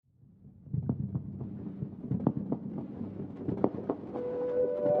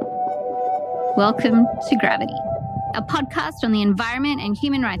Welcome to Gravity, a podcast on the environment and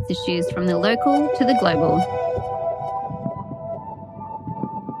human rights issues from the local to the global.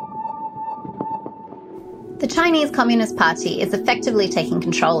 The Chinese Communist Party is effectively taking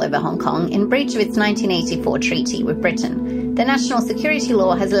control over Hong Kong in breach of its 1984 treaty with Britain. The national security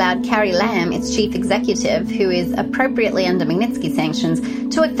law has allowed Carrie Lam, its chief executive, who is appropriately under Magnitsky sanctions,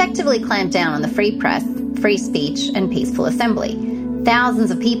 to effectively clamp down on the free press, free speech and peaceful assembly. Thousands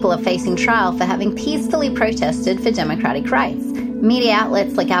of people are facing trial for having peacefully protested for democratic rights. Media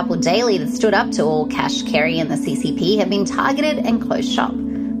outlets like Apple Daily that stood up to all Cash Kerry and the CCP have been targeted and closed shop.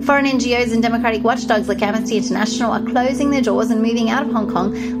 Foreign NGOs and democratic watchdogs like Amnesty International are closing their doors and moving out of Hong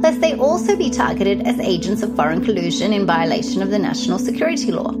Kong, lest they also be targeted as agents of foreign collusion in violation of the national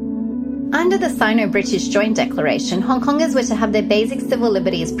security law. Under the Sino-British Joint Declaration, Hong Kongers were to have their basic civil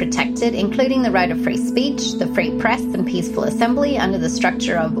liberties protected, including the right of free speech, the free press and peaceful assembly under the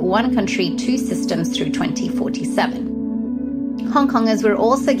structure of one country, two systems through 2047. Hong Kongers were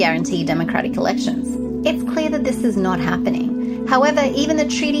also guaranteed democratic elections. It's clear that this is not happening. However, even the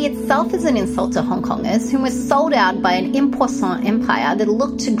treaty itself is an insult to Hong Kongers, who were sold out by an impuissant empire that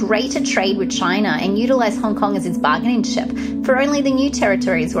looked to greater trade with China and utilised Hong Kong as its bargaining chip, for only the new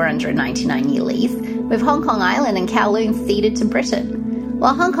territories were under a 99-year lease, with Hong Kong Island and Kowloon ceded to Britain.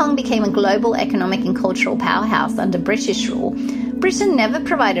 While Hong Kong became a global economic and cultural powerhouse under British rule, Britain never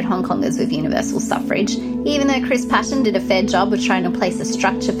provided Hong Kongers with universal suffrage, even though Chris Patten did a fair job of trying to place a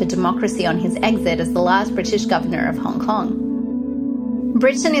structure for democracy on his exit as the last British governor of Hong Kong.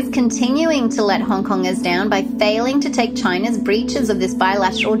 Britain is continuing to let Hong Kongers down by failing to take China's breaches of this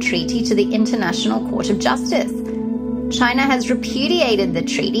bilateral treaty to the International Court of Justice. China has repudiated the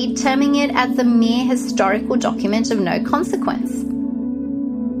treaty, terming it as a mere historical document of no consequence.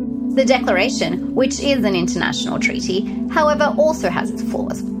 The Declaration, which is an international treaty, however, also has its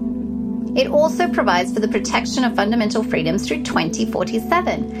flaws. It also provides for the protection of fundamental freedoms through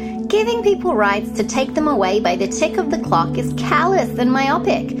 2047. Giving people rights to take them away by the tick of the clock is callous and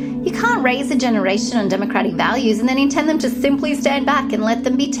myopic. You can't raise a generation on democratic values and then intend them to simply stand back and let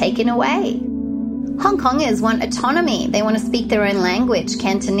them be taken away. Hong Kongers want autonomy. They want to speak their own language,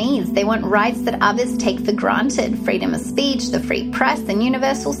 Cantonese. They want rights that others take for granted, freedom of speech, the free press, and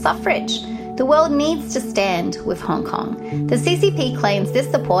universal suffrage. The world needs to stand with Hong Kong. The CCP claims this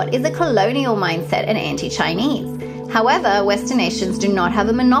support is a colonial mindset and anti-Chinese. However, Western nations do not have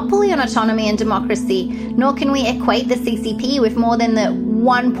a monopoly on autonomy and democracy, nor can we equate the CCP with more than the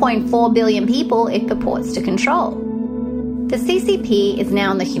 1.4 billion people it purports to control. The CCP is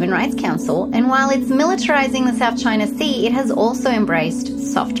now in the Human Rights Council, and while it's militarizing the South China Sea, it has also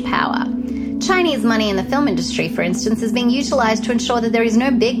embraced soft power. Chinese money in the film industry, for instance, is being utilized to ensure that there is no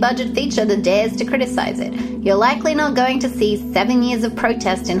big-budget feature that dares to criticize it. You're likely not going to see 7 years of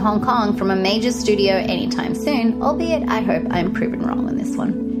protest in Hong Kong from a major studio anytime soon, albeit I hope I'm proven wrong on this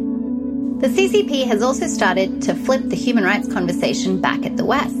one. The CCP has also started to flip the human rights conversation back at the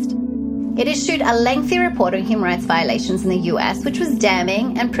West. It issued a lengthy report on human rights violations in the US, which was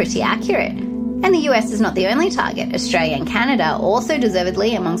damning and pretty accurate. And the US is not the only target. Australia and Canada, also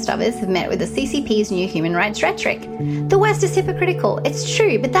deservedly, amongst others, have met with the CCP's new human rights rhetoric. The West is hypocritical, it's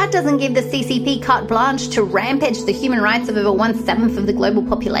true, but that doesn't give the CCP carte blanche to rampage the human rights of over 1/7 of the global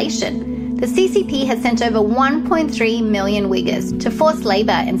population. The CCP has sent over 1.3 million Uyghurs to forced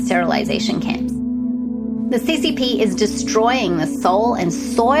labour and sterilisation camps. The CCP is destroying the soul and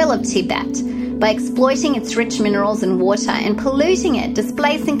soil of Tibet by exploiting its rich minerals and water and polluting it,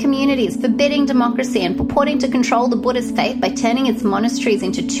 displacing communities, forbidding democracy and purporting to control the Buddhist faith by turning its monasteries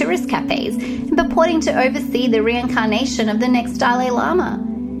into tourist cafes and purporting to oversee the reincarnation of the next Dalai Lama.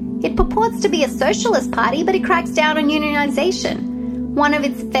 It purports to be a socialist party, but it cracks down on unionization. One of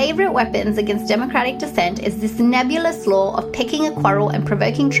its favourite weapons against democratic dissent is this nebulous law of picking a quarrel and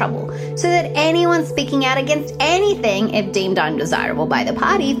provoking trouble, so that anyone speaking out against anything, if deemed undesirable by the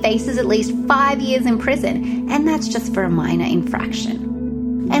party, faces at least 5 years in prison, and that's just for a minor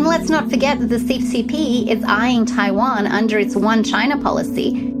infraction. And let's not forget that the CCP is eyeing Taiwan under its One China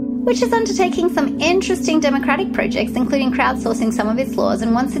policy, which is undertaking some interesting democratic projects, including crowdsourcing some of its laws,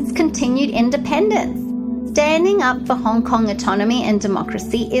 and wants its continued independence. Standing up for Hong Kong autonomy and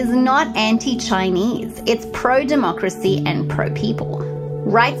democracy is not anti-Chinese. It's pro-democracy and pro-people.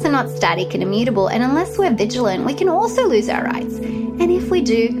 Rights are not static and immutable, and unless we're vigilant, we can also lose our rights. And if we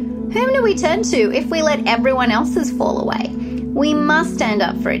do, whom do we turn to if we let everyone else's fall away? We must stand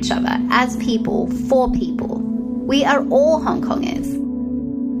up for each other as people, for people. We are all Hong Kongers.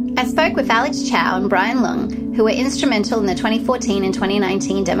 I spoke with Alex Chow and Brian Leung, who were instrumental in the 2014 and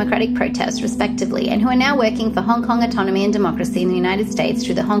 2019 democratic protests, respectively, and who are now working for Hong Kong autonomy and democracy in the United States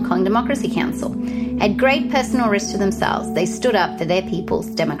through the Hong Kong Democracy Council. At great personal risk to themselves, they stood up for their people's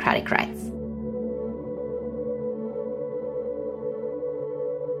democratic rights.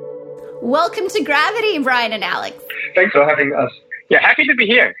 Welcome to Gravity, Brian and Alex. Thanks for having us. Yeah, happy to be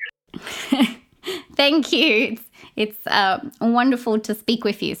here. Thank you. It's wonderful to speak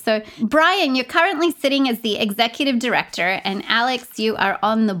with you. So, Brian, you're currently sitting as the executive director, and Alex, you are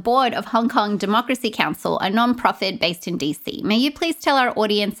on the board of Hong Kong Democracy Council, a non-profit based in DC. May you please tell our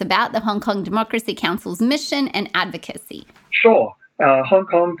audience about the Hong Kong Democracy Council's mission and advocacy? Sure. Hong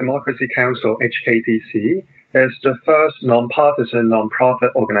Kong Democracy Council, HKDC, is the first non-partisan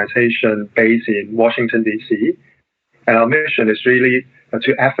non-profit organization based in Washington, D.C. And our mission is really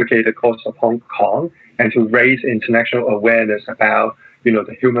to advocate the cause of Hong Kong and to raise international awareness about,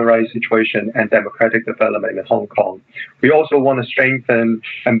 the human rights situation and democratic development in Hong Kong. We also want to strengthen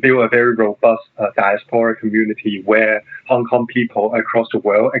and build a very robust diaspora community where Hong Kong people across the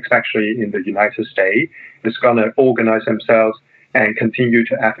world, especially in the United States, is going to organize themselves and continue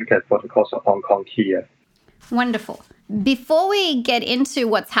to advocate for the cause of Hong Kong here. Wonderful. Before we get into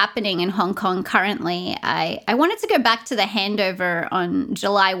what's happening in Hong Kong currently, I wanted to go back to the handover on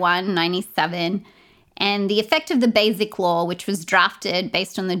July 1, 1997, and the effect of the Basic Law, which was drafted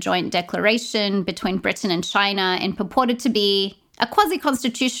based on the joint declaration between Britain and China and purported to be a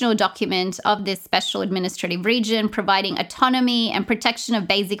quasi-constitutional document of this special administrative region, providing autonomy and protection of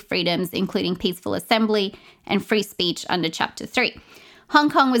basic freedoms, including peaceful assembly and free speech under Chapter 3. Hong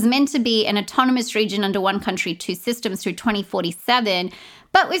Kong was meant to be an autonomous region under one country, two systems through 2047,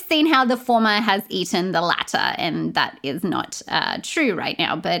 but we've seen how the former has eaten the latter, and that is not true right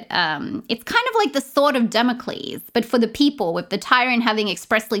now. But it's kind of like the sword of Damocles, but for the people, with the tyrant having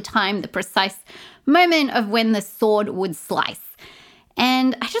expressly timed the precise moment of when the sword would slice.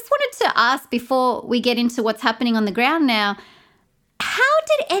 And I just wanted to ask, before we get into what's happening on the ground now, how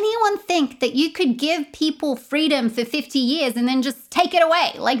did anyone think that you could give people freedom for 50 years and then just take it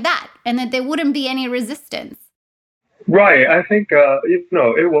away like that, and that there wouldn't be any resistance? Right. I think, it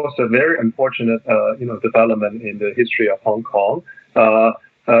was a very unfortunate, development in the history of Hong Kong. The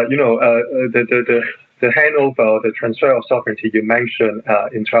handover, the transfer of sovereignty you mentioned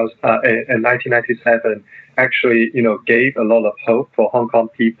in 1997 actually, gave a lot of hope for Hong Kong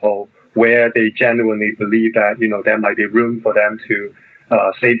people, where they genuinely believe that, there might be room for them to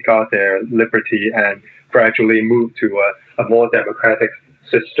safeguard their liberty and gradually move to a more democratic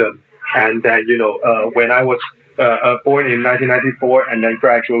system. And then, when I was born in 1994 and then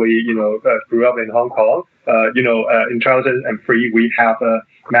gradually, grew up in Hong Kong, in 2003, we have a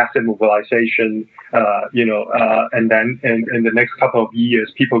massive mobilization, and then in the next couple of years,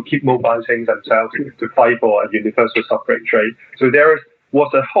 people keep mobilizing themselves to fight for a universal suffrage rate. So there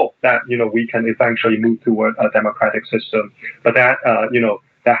was a hope that, we can eventually move toward a democratic system. But that,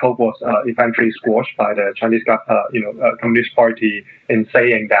 that hope was eventually squashed by the Chinese, Communist Party in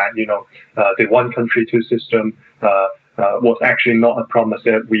saying that, the one country, two system was actually not a promise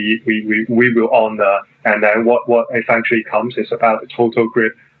that we will honor. And then what eventually comes is about the total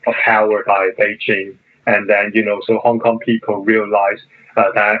grip of power by Beijing. And then, so Hong Kong people realize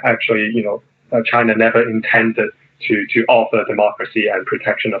that actually, China never intended to offer democracy and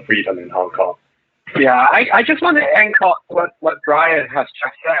protection of freedom in Hong Kong. Yeah, I just want to echo what Brian has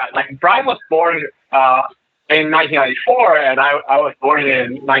just said. Like, Brian was born in 1994, and I was born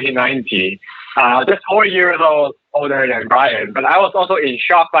in 1990. Just 4 years older than Brian. But I was also in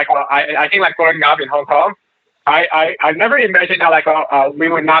shock. Like, I think, like, growing up in Hong Kong, I never imagined that we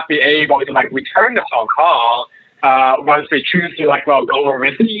would not be able to return to Hong Kong once we choose to go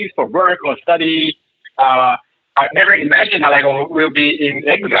overseas for work or study. I never imagined that we'll be in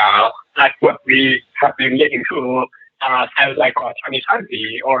exile, like what we have been getting to since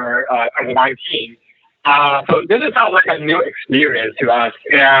 2020 or 2019. So this is not a new experience to us,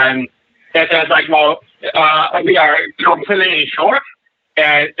 and it's we are completely in shock,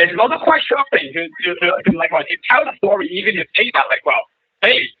 and it's also quite shocking to tell the story, even to say that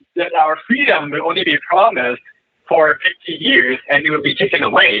that our freedom will only be promised for 50 years and it will be taken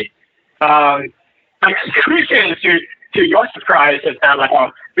away. I'm curious to your surprise is that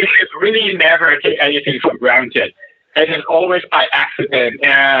we should really never take anything for granted. It is always by accident,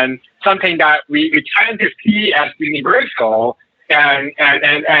 and something that we tend to see as universal and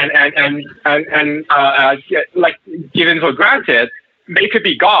given for granted, they could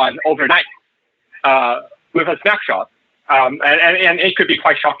be gone overnight with a snapshot, and it could be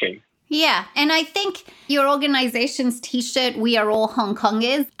quite shocking. Yeah, and I think your organization's T-shirt, "We are all Hong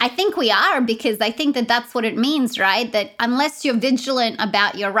Kongers," I think we are, because I think that that's what it means, right? That unless you're vigilant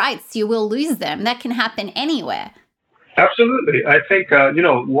about your rights, you will lose them. That can happen anywhere. Absolutely. I think,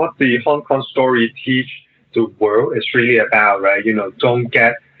 what the Hong Kong story teach the world is really about, right? Don't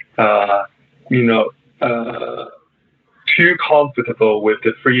get, too comfortable with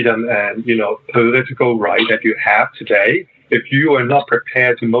the freedom and, political right that you have today. If you are not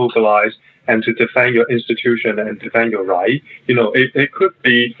prepared to mobilize and to defend your institution and defend your right, it could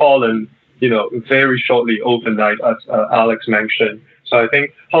be fallen, very shortly overnight, as Alex mentioned. So I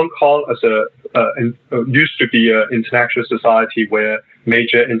think Hong Kong used to be an international society where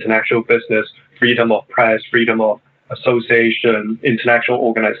major international business, freedom of press, freedom of association, international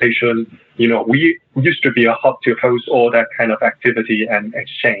organization, we used to be a hub to host all that kind of activity and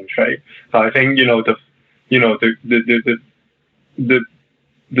exchange, right? So I think,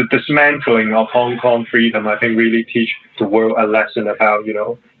 the dismantling of Hong Kong freedom, I think, really teach the world a lesson about,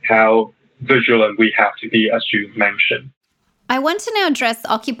 how vigilant we have to be, as you mentioned. I want to now address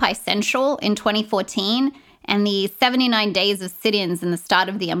Occupy Central in 2014 and the 79 days of sit-ins and the start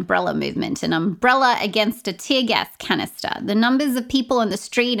of the umbrella movement, an umbrella against a tear gas canister. The numbers of people on the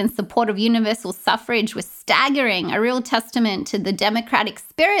street in support of universal suffrage were staggering, a real testament to the democratic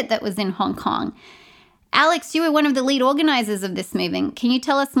spirit that was in Hong Kong. Alex, you were one of the lead organizers of this movement. Can you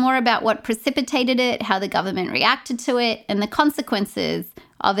tell us more about what precipitated it, how the government reacted to it, and the consequences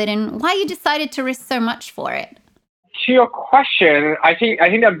of it, and why you decided to risk so much for it? To your question, I think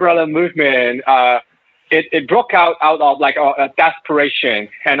the umbrella movement, it broke out of like a desperation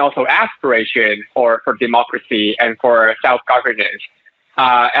and also aspiration for democracy and for self-governance.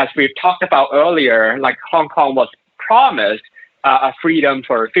 As we've talked about earlier, like Hong Kong was promised a freedom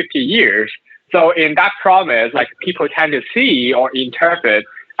for 50 years. So in that promise, like people tend to see or interpret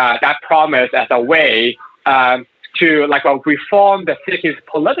that promise as a way to reform the city's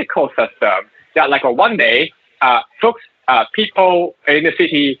political system. That one day, people in the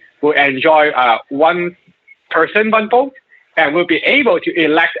city will enjoy one person, one vote, and we'll be able to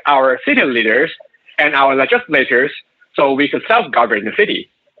elect our city leaders and our legislators so we could self-govern the city.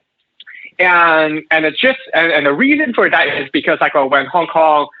 And the reason for that is because when Hong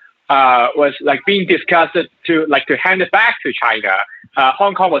Kong was being discussed to hand it back to China,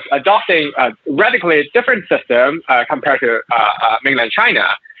 Hong Kong was adopting a radically different system compared to mainland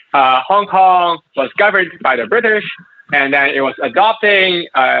China. Hong Kong was governed by the British, and then it was adopting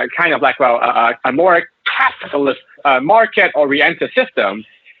a more capitalist market-oriented system.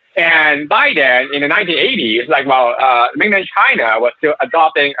 And by then, in the 1980s, mainland China was still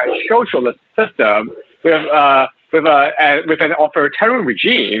adopting a socialist system with an authoritarian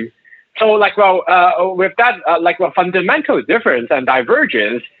regime. So, with that, fundamental difference and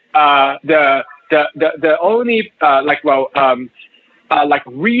divergence, the only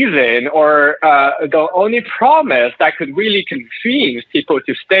reason or the only promise that could really convince people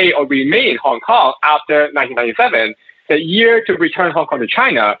to stay or remain in Hong Kong after 1997, the year to return Hong Kong to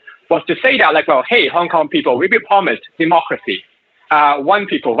China, was to say that hey, Hong Kong people, we be promised democracy, one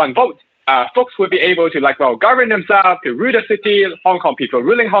people, one vote. Folks will be able to govern themselves, to rule the city, Hong Kong people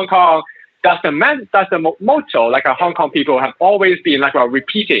ruling Hong Kong. That's the motto Hong Kong people have always been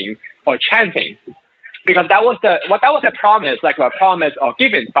repeating or chanting. Because that was a promise, a promise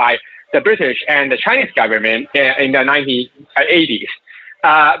given by the British and the Chinese government in the 1980s.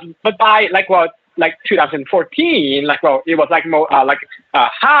 But by 2014, it was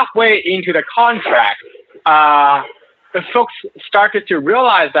halfway into the contract, the folks started to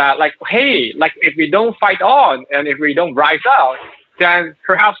realize that hey, if we don't fight on and if we don't rise out, then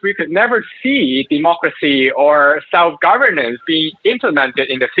perhaps we could never see democracy or self-governance being implemented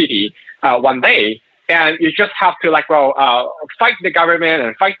in the city one day. And you just have to fight the government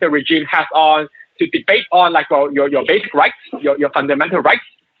and fight the regime head on to debate on your basic rights, your fundamental rights,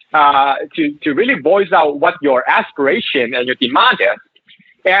 to really voice out what your aspiration and your demand is.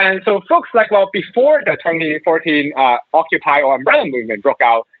 And so folks before the 2014 Occupy or umbrella movement broke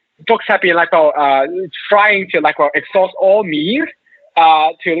out, folks have been trying to exhaust all means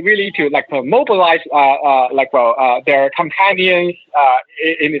to mobilize their companions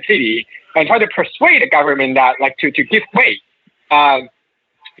in the city and try to persuade the government that to give way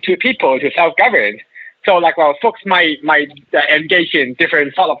to people to self-govern. So folks might engage in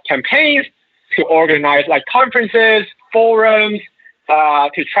different sort of campaigns to organize conferences, forums,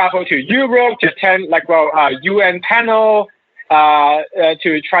 to travel to Europe to attend UN panel,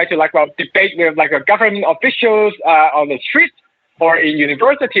 to try to debate with government officials on the street or in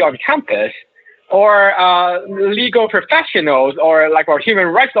university on campus. or legal professionals, or like our human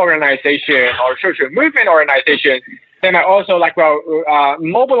rights organization or social movement organization, they might also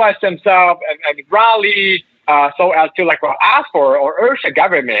mobilize themselves and rally so as to ask for or urge the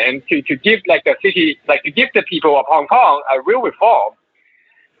government to give the city, to give the people of Hong Kong a real reform.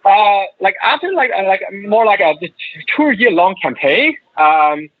 After more like a 2-year-long campaign,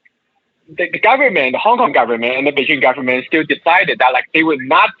 the government, the Hong Kong government and the Beijing government still decided that they would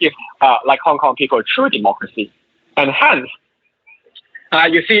not give Hong Kong people true democracy, and hence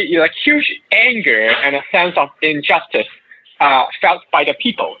you see huge anger and a sense of injustice felt by the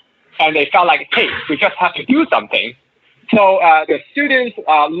people, and they felt like, hey, we just have to do something. So the students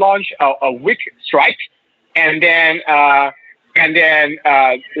launched a week strike, and then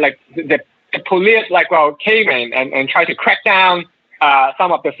the police came in and tried to crack down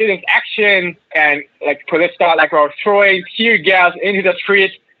some of the students' action, and police start throwing tear gas into the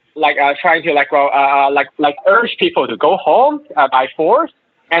street, trying to urge people to go home by force.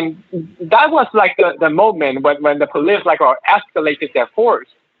 And that was the moment when the police escalated their force,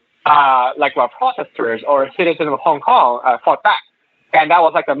 protesters or citizens of Hong Kong fought back, and that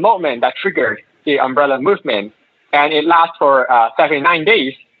was the moment that triggered the umbrella movement, and it lasted for 79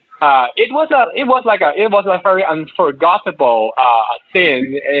 days. It was a very unforgettable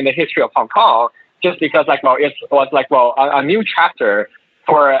sin in the history of Hong Kong, just because it was a new chapter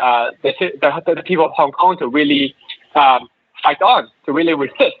for the people of Hong Kong to really fight on, to really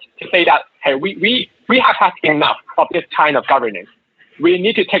resist, to say that, hey, we have had enough of this kind of governance. We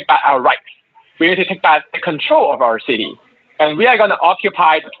need to take back our rights. We need to take back the control of our city, and we are going to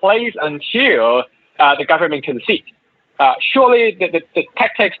occupy the place until the government concedes. Surely the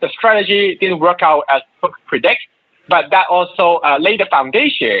tactics, the strategy didn't work out as predict, but that also laid the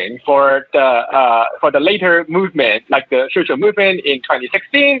foundation for the later movement, like the social movement in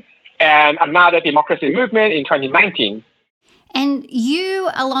 2016 and another democracy movement in 2019. And you,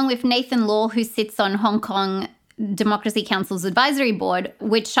 along with Nathan Law, who sits on Hong Kong Democracy Council's advisory board,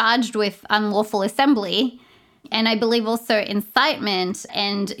 were charged with unlawful assembly and I believe also incitement,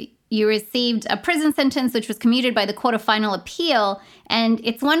 and you received a prison sentence which was commuted by the Court of Final Appeal. And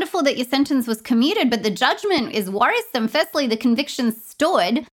it's wonderful that your sentence was commuted, but the judgment is worrisome. Firstly, the convictions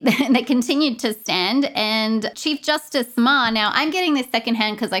stood, they continued to stand. And Chief Justice Ma, now I'm getting this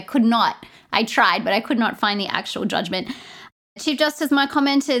secondhand because I tried, but I could not find the actual judgment. Chief Justice Ma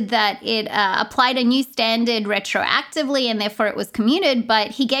commented that it applied a new standard retroactively and therefore it was commuted, but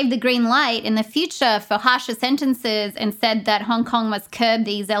he gave the green light in the future for harsher sentences and said that Hong Kong must curb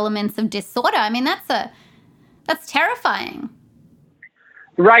these elements of disorder. I mean, that's terrifying.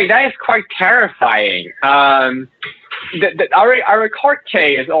 Right, that is quite terrifying. Our court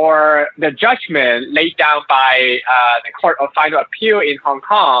case, or the judgment laid down by the Court of Final Appeal in Hong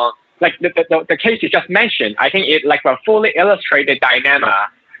Kong, like the case you just mentioned, I think it will fully illustrate the dilemma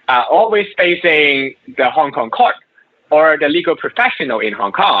always facing the Hong Kong court or the legal professional in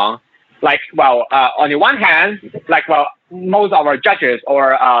Hong Kong. On the one hand, most of our judges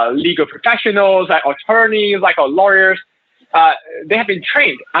or legal professionals, attorneys, lawyers, they have been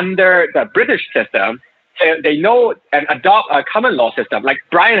trained under the British system. So they know and adopt a common law system. Like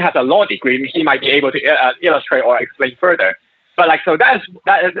Brian has a law degree, he might be able to illustrate or explain further. But so that's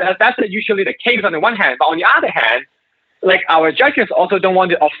usually the case on the one hand. But on the other hand, our judges also don't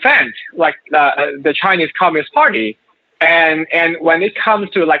want to offend the Chinese Communist Party, and when it comes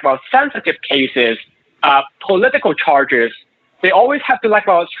to sensitive cases, political charges, they always have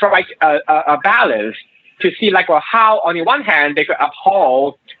to strike a balance to see how on the one hand they could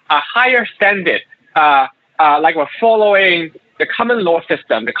uphold a higher standard, following the common law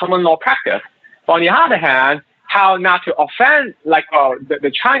system, the common law practice. But on the other hand, how not to offend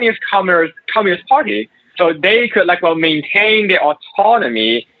the Chinese Communist Party, so they could maintain their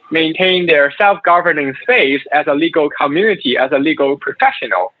autonomy, maintain their self-governing space as a legal community, as a legal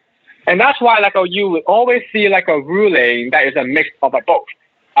professional. And that's why you will always see a ruling that is a mix of both.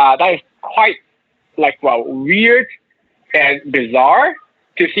 That is quite weird and bizarre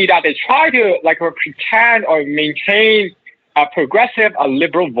to see that they try to pretend or maintain a progressive, a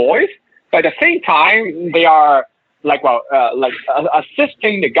liberal voice, but at the same time, they are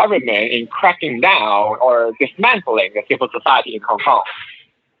assisting the government in cracking down or dismantling the civil society in Hong Kong.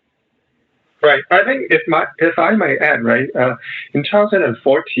 Right. I think if I may add, right, in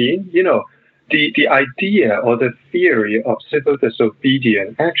 2014, the idea or the theory of civil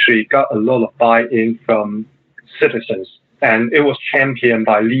disobedience actually got a lot of buy-in from citizens. And it was championed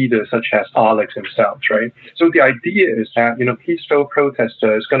by leaders such as Alex himself, right? So the idea is that, peaceful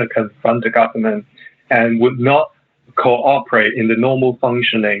protesters going to confront the government and would not cooperate in the normal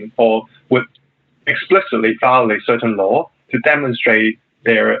functioning, or would explicitly violate certain law to demonstrate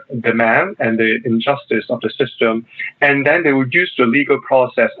their demand and the injustice of the system, and then they would use the legal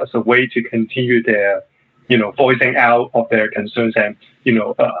process as a way to continue their, voicing out of their concerns and,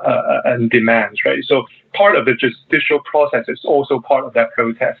 and demands, right? So part of the judicial process is also part of that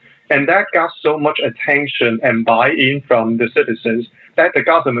protest. And that got so much attention and buy-in from the citizens that the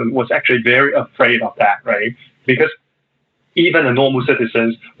government was actually very afraid of that, right? Because even the normal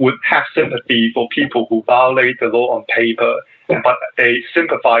citizens would have sympathy for people who violate the law on paper, but they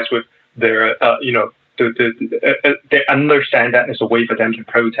sympathize with their, they understand that as a way for them to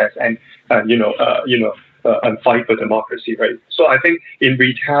protest and, and fight for democracy, right? So I think in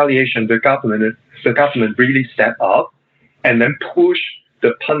retaliation, the government really stepped up and then pushed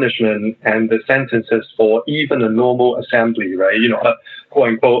the punishment and the sentences for even a normal assembly, right? A quote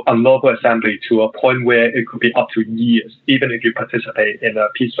unquote unlawful assembly to a point where it could be up to years, even if you participate in a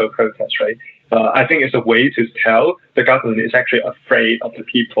peaceful protest, right? I think it's a way to tell the government is actually afraid of the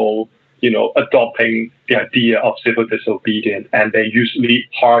people, adopting the idea of civil disobedience, and they use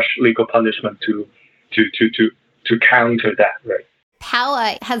harsh legal punishment to counter that, right?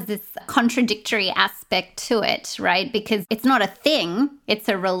 Power has this contradictory aspect to it, right? Because it's not a thing, it's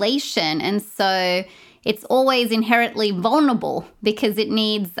a relation. And so it's always inherently vulnerable because it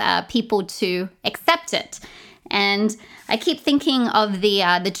needs people to accept it. And I keep thinking of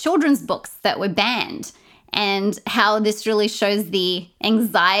the children's books that were banned and how this really shows the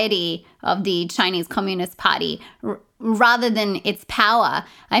anxiety of the Chinese Communist Party rather than its power.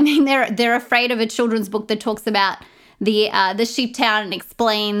 I mean, they're afraid of a children's book that talks about the sheep town and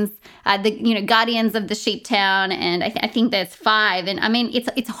explains the guardians of the sheep town, and I think there's 5. And I mean,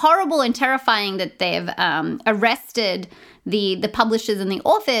 it's horrible and terrifying that they've arrested the publishers and the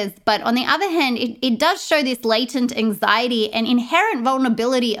authors. But on the other hand, it does show this latent anxiety and inherent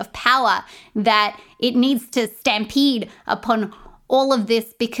vulnerability of power that it needs to stampede upon all of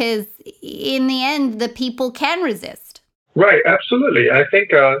this because in the end, the people can resist. Right, absolutely. I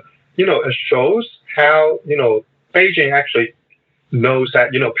think it shows how Beijing actually knows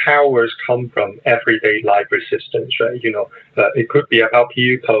that, powers come from everyday life resistance, right? It could be about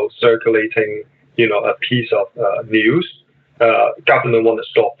people circulating, a piece of news. Government want to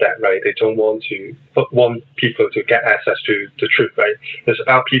stop that, right? They don't want people to get access to the truth, right? It's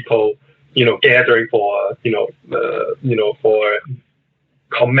about people, gathering for, for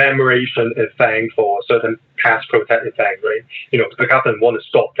commemoration event for certain past protest event, right? The government want to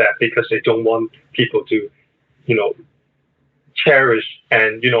stop that because they don't want people to cherish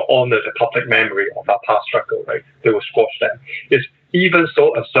and, honor the public memory of our past struggle, right? They will squash them. It's even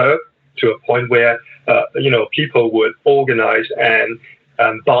so absurd to a point where, people would organize and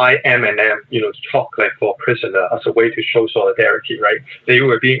buy M&M, chocolate for prisoner as a way to show solidarity, right? They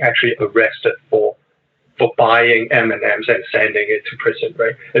were being actually arrested for buying M&Ms and sending it to prison,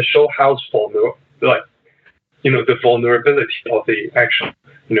 right? It shows how vulnerable, the vulnerability of the actual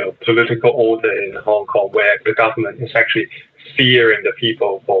political order in Hong Kong, where the government is actually fearing the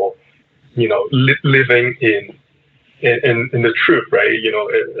people for, living in the truth, right?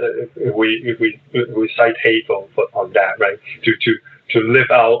 If we cite Hegel on that, right? To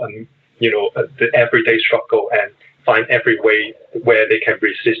live out and the everyday struggle and find every way where they can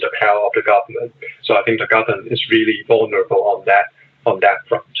resist the power of the government. So I think the government is really vulnerable on that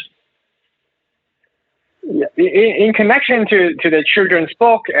front. Yeah. In connection to the children's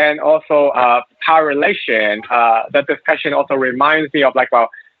book and also power relation, that discussion also reminds me of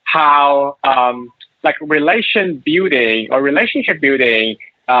how relation building or relationship building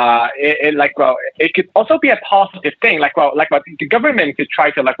it could also be a positive thing. The government could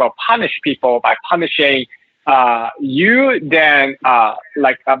try to punish people by punishing you, then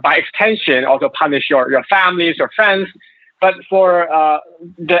by extension also punish your families or friends. But for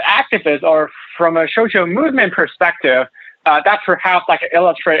the activists or from a social movement perspective, that perhaps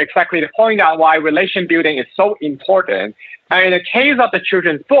illustrate exactly the point out why relation building is so important. And in the case of the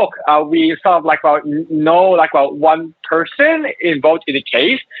children's book, we sort of know one person involved in the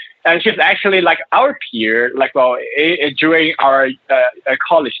case, and she's actually our peer, during our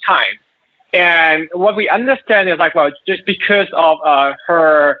college time. And what we understand is just because of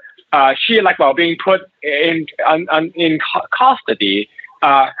her. She being put in custody.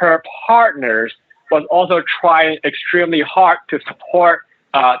 Her partners was also trying extremely hard to support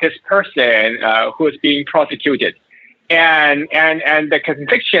this person who is being prosecuted, and the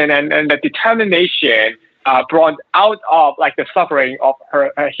conviction and the determination brought out of the suffering of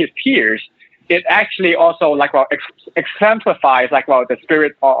his peers. It actually also exemplifies the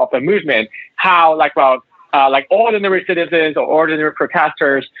spirit of the movement. How like ordinary citizens or ordinary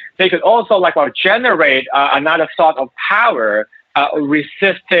protesters, they could also generate another sort of power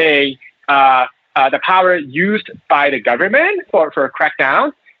resisting the power used by the government for a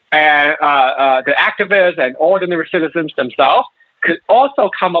crackdown. And the activists and ordinary citizens themselves could also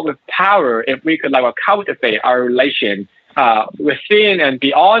come up with power if we could cultivate our relation within and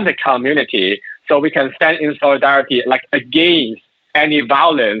beyond the community, so we can stand in solidarity against any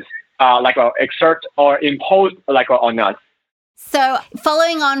violence exert or impose on us. So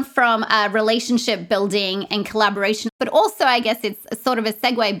following on from relationship building and collaboration, but also I guess it's sort of a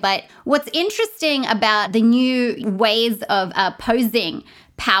segue, but what's interesting about the new ways of posing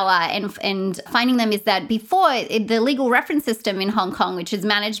power and finding them is that before, the legal reference system in Hong Kong, which is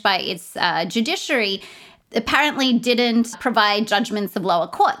managed by its judiciary, apparently didn't provide judgments of lower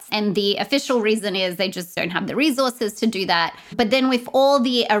courts. And the official reason is they just don't have the resources to do that. But then with all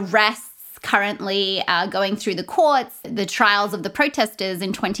the arrests currently going through the courts, the trials of the protesters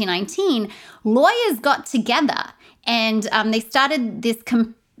in 2019, lawyers got together and they started this,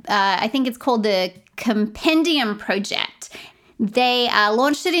 I think it's called the Compendium Project. They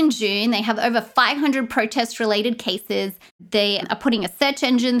launched it in June. They have over 500 protest-related cases. They are putting a search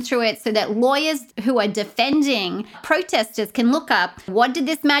engine through it so that lawyers who are defending protesters can look up, what did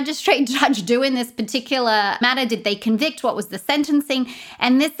this magistrate judge do in this particular matter? Did they convict? What was the sentencing?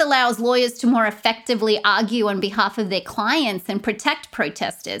 And this allows lawyers to more effectively argue on behalf of their clients and protect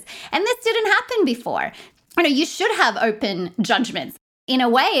protesters. And this didn't happen before. You should have open judgments. In a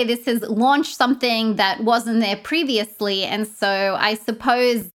way, this has launched something that wasn't there previously. And so I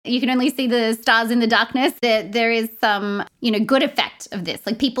suppose you can only see the stars in the darkness. There is some, good effect of this.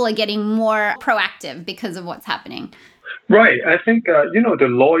 People are getting more proactive because of what's happening. Right. I think, the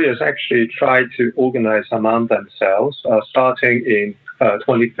lawyers actually tried to organize among themselves. Starting in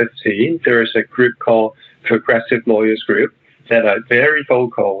 2015, there is a group called Progressive Lawyers Group that are very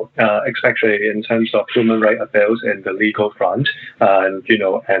vocal, especially in terms of human rights appeals in the legal front, and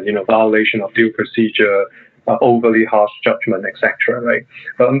violation of due procedure, overly harsh judgment, etc. Right?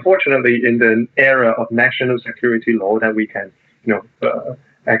 But unfortunately, in the era of national security law, that we can,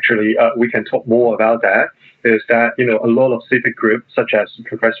 we can talk more about that. Is that a lot of civic groups, such as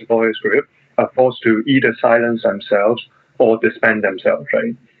Progressive Lawyers Group, are forced to either silence themselves or disband themselves.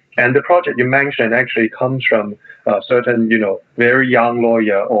 Right? And the project you mentioned actually comes from certain, very young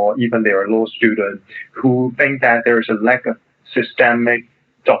lawyer or even their law student who think that there is a lack of systemic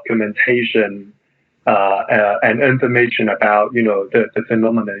documentation and information about, the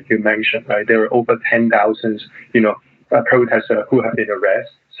phenomenon you mentioned, right? There are over 10,000, protesters who have been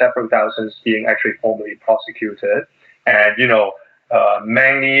arrested, several thousands being actually formally prosecuted. And,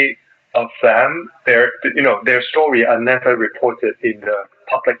 many of them, their story are never reported in the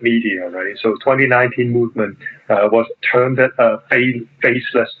public media, right? So 2019 movement was termed a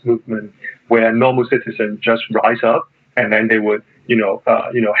faceless movement, where normal citizens just rise up and then they would,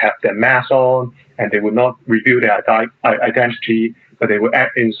 have their mask on, and they would not reveal their identity, but they would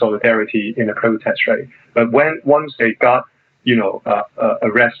act in solidarity in a protest, right? But once they got,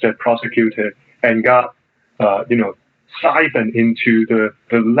 arrested, prosecuted, and got, siphoned into the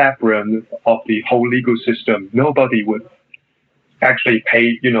labyrinth of the whole legal system, nobody would actually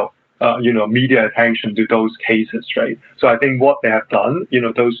pay, media attention to those cases, right? So I think what they have done,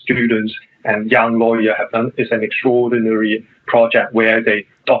 those students and young lawyers have done is an extraordinary project where they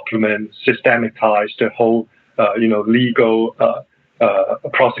document, systematize the whole, legal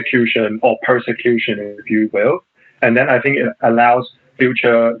prosecution or persecution, if you will. And then I think it allows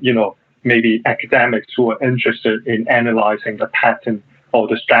future, maybe academics who are interested in analyzing the pattern or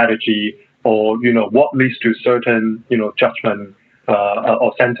the strategy or, what leads to certain, judgment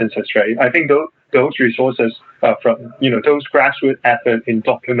or sentences, right? I think those resources from, those grassroots efforts in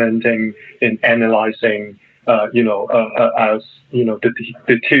documenting, in analyzing, as, the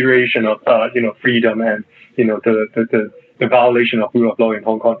deterioration of, freedom and, the violation of rule of law in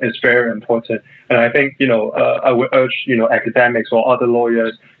Hong Kong is very important. And I think, I would urge, academics or other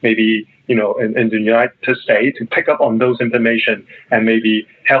lawyers, maybe, in the United States to pick up on those information and maybe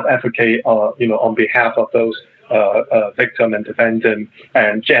help advocate, on behalf of those victim and defendant,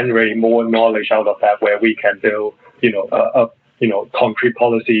 and generate more knowledge out of that, where we can build, a concrete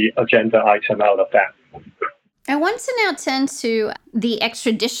policy agenda item out of that. I want to now turn to the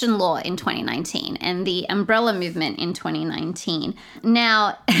extradition law in 2019 and the umbrella movement in 2019.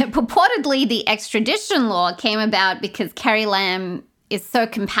 Now, purportedly, the extradition law came about because Carrie Lam is so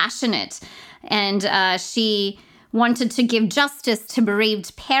compassionate, and she wanted to give justice to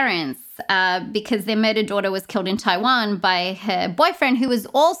bereaved parents because their murdered daughter was killed in Taiwan by her boyfriend, who was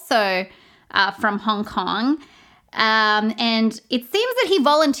also from Hong Kong. And it seems that he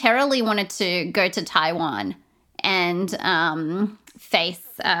voluntarily wanted to go to Taiwan and face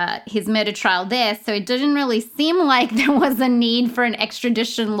his murder trial there. So it didn't really seem like there was a need for an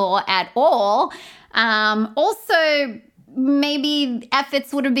extradition law at all. Also, maybe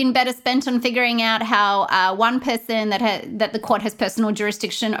efforts would have been better spent on figuring out how one person that the court has personal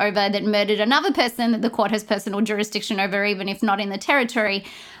jurisdiction over that murdered another person that the court has personal jurisdiction over, even if not in the territory,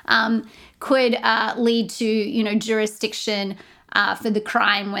 could lead to, jurisdiction for the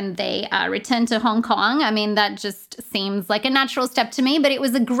crime when they return to Hong Kong. I mean, that just seems like a natural step to me, but it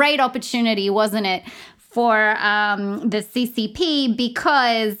was a great opportunity, wasn't it, for the CCP,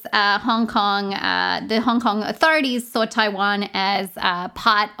 because the Hong Kong authorities saw Taiwan as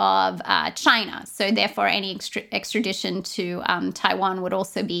part of China. So therefore, any extradition to Taiwan would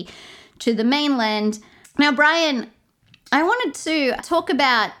also be to the mainland. Now, Brian, I wanted to talk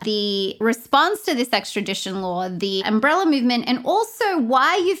about the response to this extradition law, the umbrella movement, and also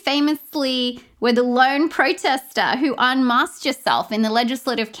why you famously were the lone protester who unmasked yourself in the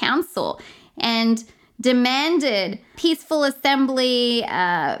Legislative Council and demanded peaceful assembly,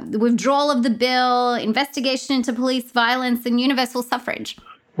 withdrawal of the bill, investigation into police violence, and universal suffrage.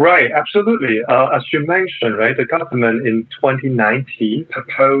 Right, absolutely. As you mentioned, right, the government in 2019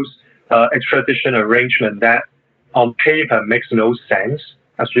 proposed extradition arrangement that on paper makes no sense.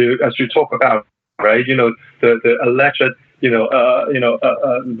 As you talk about, right, the alleged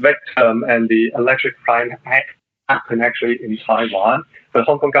victim and the alleged crime happened actually in Taiwan. The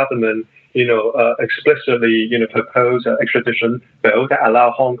Hong Kong government explicitly, propose an extradition bill that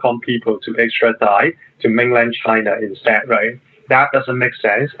allow Hong Kong people to extradite to mainland China instead, right? That doesn't make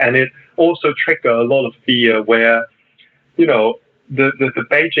sense. And it also triggered a lot of fear where, the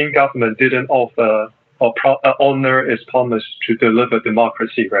Beijing government didn't offer or honor its promise to deliver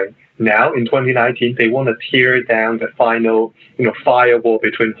democracy, right? Now, in 2019, they want to tear down the final, firewall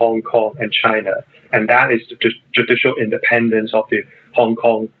between Hong Kong and China. And that is the judicial independence of the Hong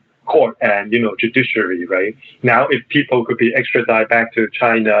Kong court and, judiciary, right? Now, if people could be extradited back to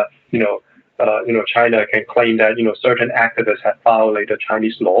China, China can claim that, certain activists have violated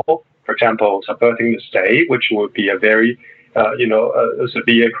Chinese law, for example, subverting the state, which would be a very, a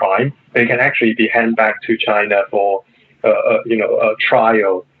severe crime. They can actually be handed back to China for, a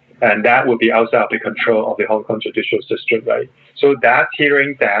trial. And that would be outside of the control of the Hong Kong judicial system, right? So that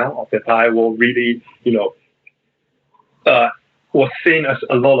tearing down of the firewall really, was seen as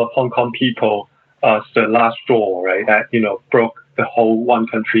a lot of Hong Kong people as the last straw, right? That, broke the whole one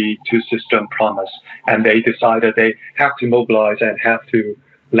country, two system promise. And they decided they have to mobilize and have to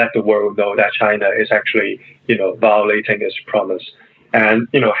let the world know that China is actually, violating its promise. And,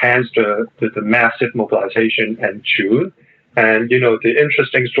 hence the massive mobilization in June. And, the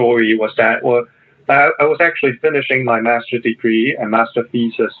interesting story was that, I was actually finishing my master's degree and master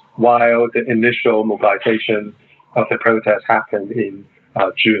thesis while the initial mobilization of the protest happened in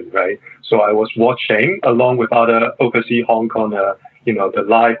June, right? So I was watching, along with other overseas Hong Konger, the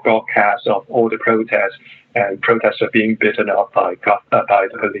live broadcast of all the protests, and protests are being beaten up by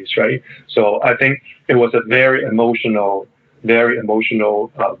the police, right? So I think it was a very emotional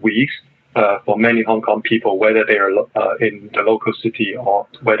weeks for many Hong Kong people, whether they are in the local city or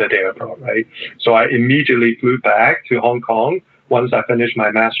whether they are abroad, right? So I immediately flew back to Hong Kong once I finished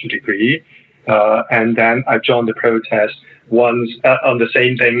my master's degree. And then I joined the protest once on the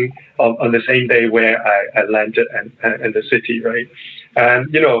same day where I landed in the city, right?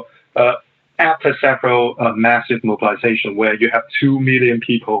 And after several massive mobilization where you have 2 million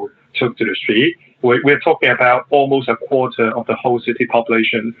people took to the street, we're talking about almost a quarter of the whole city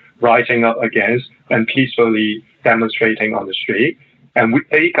population rising up against and peacefully demonstrating on the street, and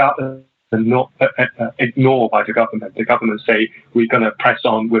they got ignored by the government. The government say we're gonna press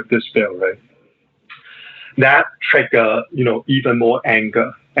on with this bill, right? That triggered, even more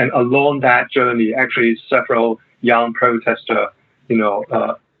anger. And along that journey, actually several young protesters,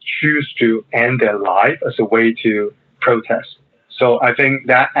 choose to end their life as a way to protest. So I think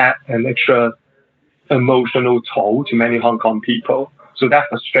that adds an extra emotional toll to many Hong Kong people. So that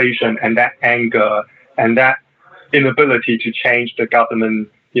frustration and that anger and that inability to change the government,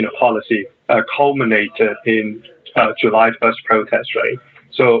 policy culminated in July 1st protest, right?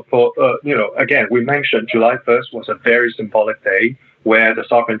 So for, again, we mentioned July 1st was a very symbolic day where the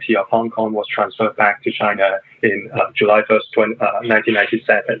sovereignty of Hong Kong was transferred back to China in July 1st,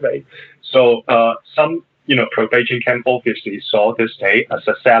 1997, right? So some, pro-Beijing camp obviously saw this day as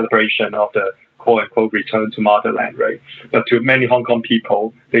a celebration of the quote-unquote return to motherland, right? But to many Hong Kong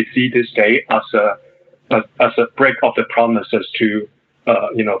people, they see this day as a break of the promises to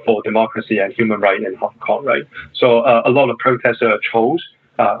for democracy and human rights in Hong Kong, right? So a lot of protesters chose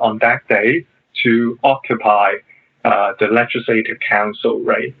on that day to occupy the Legislative Council,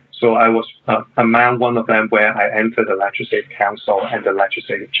 right? So I was among one of them where I entered the Legislative Council and the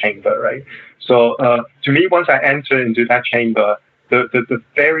Legislative Chamber, right? So to me, once I entered into that chamber, the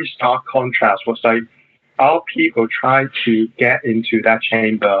very stark contrast was like our people tried to get into that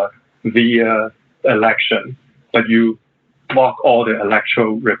chamber via election, but you block all the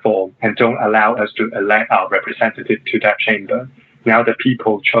electoral reform and don't allow us to elect our representative to that chamber. Now the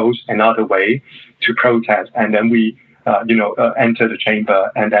people chose another way to protest, and then we, enter the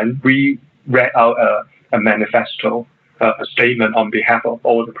chamber, and then we read out a manifesto, a statement on behalf of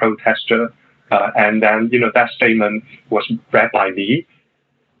all the protesters, and then that statement was read by me,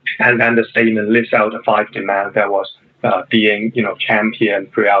 and then the statement lists out the 5 demands that was being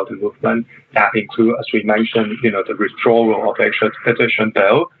championed throughout the movement. That include, as we mentioned, the withdrawal of the extradition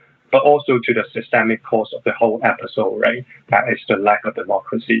bill, but also to the systemic cause of the whole episode, right? That is the lack of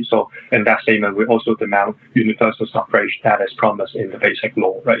democracy. So in that statement, we also demand universal suffrage that is promised in the Basic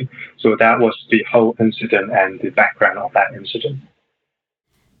Law, right? So that was the whole incident and the background of that incident.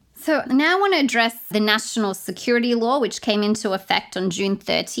 So now I want to address the National Security Law, which came into effect on June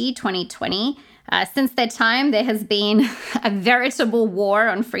 30, 2020. Since that time, there has been a veritable war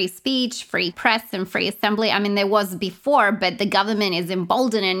on free speech, free press, and free assembly. I mean, there was before, but the government is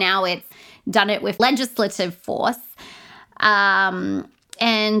emboldened, and now it's done it with legislative force. And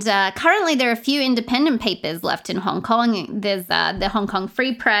currently, there are a few independent papers left in Hong Kong. There's the Hong Kong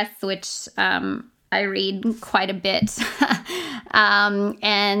Free Press, which I read quite a bit.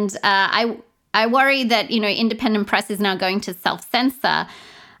 I worry that, independent press is now going to self-censor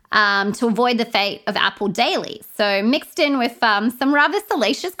to avoid the fate of Apple Daily. So mixed in with some rather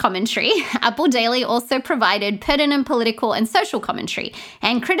salacious commentary, Apple Daily also provided pertinent political and social commentary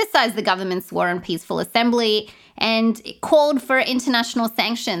and criticized the government's war on peaceful assembly and called for international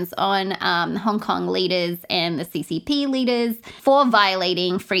sanctions on Hong Kong leaders and the CCP leaders for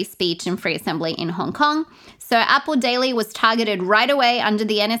violating free speech and free assembly in Hong Kong. So Apple Daily was targeted right away under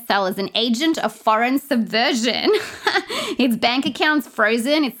the NSL as an agent of foreign subversion. Its bank accounts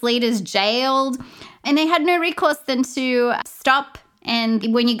frozen, its leaders jailed, and they had no recourse than to stop.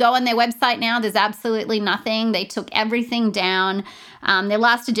 And when you go on their website now, there's absolutely nothing. They took everything down. Their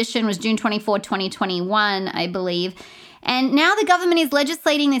last edition was June 24, 2021, I believe. And now the government is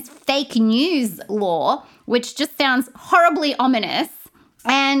legislating this fake news law, which just sounds horribly ominous.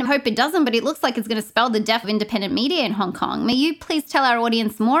 And I hope it doesn't, but it looks like it's going to spell the death of independent media in Hong Kong. May you please tell our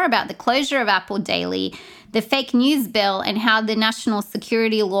audience more about the closure of Apple Daily, the fake news bill, and how the national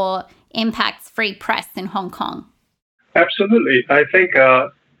security law impacts free press in Hong Kong? Absolutely. I think,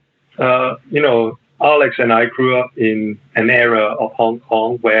 Alex and I grew up in an era of Hong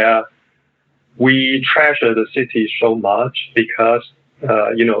Kong where we treasure the city so much because,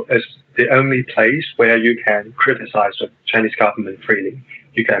 it's the only place where you can criticize the Chinese government freely.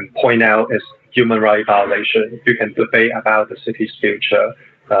 You can point out its human rights violation. You can debate about the city's future.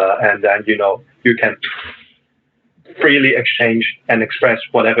 And then, you can freely exchange and express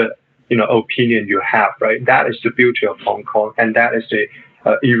whatever, opinion you have, right? That is the beauty of Hong Kong. And that is the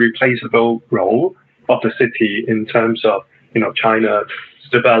irreplaceable role of the city in terms of, China's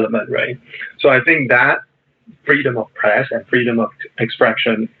development, right? So I think that freedom of press and freedom of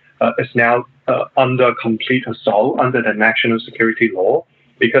expression is now under complete assault under the national security law.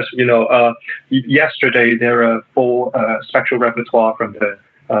 Because, yesterday there are 4 special rapporteurs from the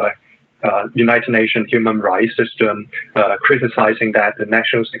United Nations Human Rights System criticizing that the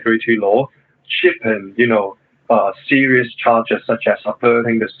national security law cheapen, serious charges such as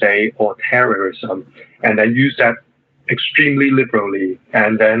subverting the state or terrorism, and then use that extremely liberally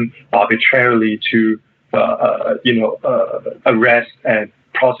and then arbitrarily to, arrest and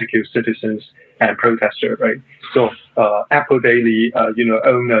prosecute citizens and protesters, right? So Apple Daily,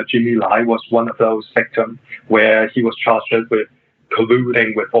 owner Jimmy Lai was one of those victims where he was charged with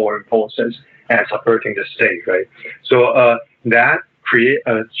colluding with foreign forces and subverting the state, right? So that create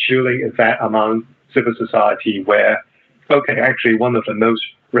a chilling effect among civil society where, actually one of the most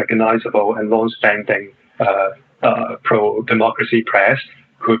recognizable and long-standing pro-democracy press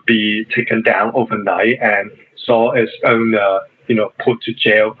could be taken down overnight and saw its owner, put to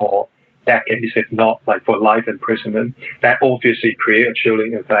jail for decades, if not like for life imprisonment. That obviously create a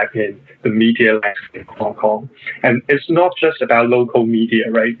chilling effect in the media landscape in Hong Kong. And it's not just about local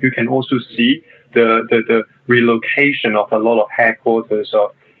media, right? You can also see the relocation of a lot of headquarters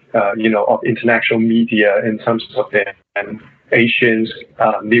of of international media in terms of their Asians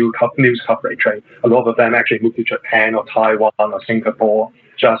news coverage, right? A lot of them actually moved to Japan or Taiwan or Singapore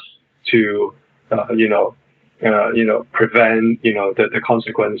just to, prevent, the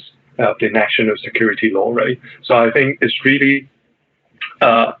consequence of the national security law, right? So I think it's really,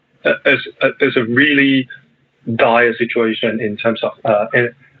 it's a really dire situation in terms of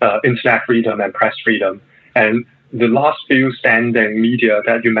internet freedom and press freedom. And the last few standing media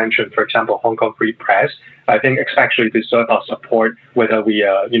that you mentioned, for example, Hong Kong Free Press, I think especially deserve our support, whether we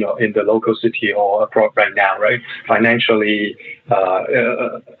are, in the local city or abroad right now, right? Financially,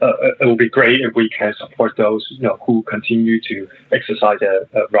 it would be great if we can support those, who continue to exercise their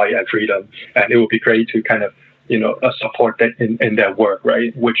right and freedom. And it would be great to kind of, support that in their work,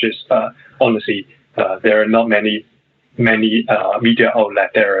 right? Which is, honestly, there are not many media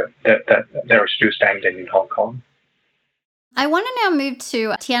outlets that are still standing in Hong Kong. I want to now move to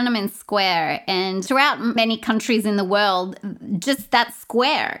Tiananmen Square, and throughout many countries in the world, just that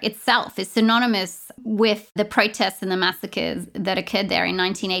square itself is synonymous with the protests and the massacres that occurred there in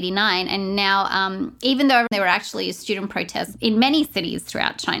 1989. And now, even though there were actually student protests in many cities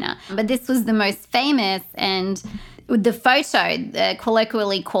throughout China, but this was the most famous, and the photo,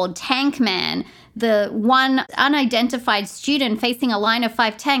 colloquially called Tank Man, the one unidentified student facing a line of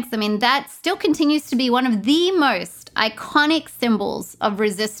 5 tanks, I mean, that still continues to be one of the most iconic symbols of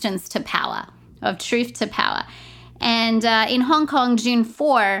resistance to power, of truth to power. And in Hong Kong, June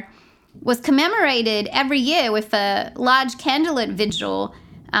 4 was commemorated every year with a large candlelit vigil.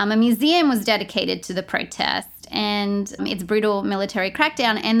 A museum was dedicated to the protest and its brutal military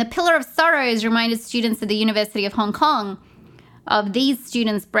crackdown. And the Pillar of Sorrows reminded students of the University of Hong Kong of these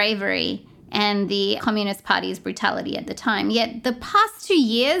students' bravery and the Communist Party's brutality at the time. Yet the past 2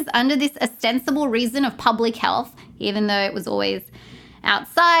 years, under this ostensible reason of public health, even though it was always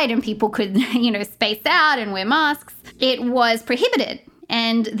outside and people could, space out and wear masks, it was prohibited.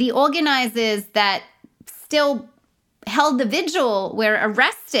 And the organizers that still held the vigil were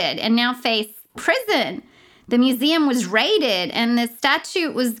arrested and now face prison. The museum was raided and the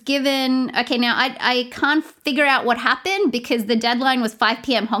statue was given... Okay, now I can't figure out what happened because the deadline was 5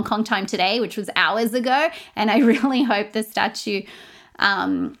 p.m. Hong Kong time today, which was hours ago. And I really hope the statue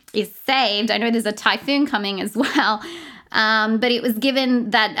is saved. I know there's a typhoon coming as well. But it was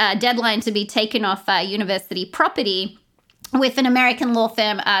given that deadline to be taken off university property with an American law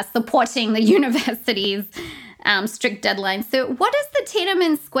firm supporting the university's strict deadline. So what does the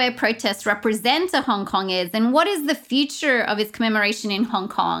Tiananmen Square protest represent to Hong Kongers, and what is the future of its commemoration in Hong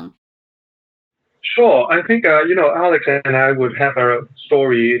Kong? Sure. I think, Alex and I would have a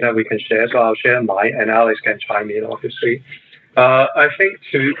story that we can share, so I'll share mine, and Alex can chime in, obviously. I think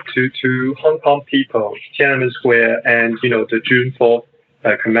to Hong Kong people, Tiananmen Square and, the June 4th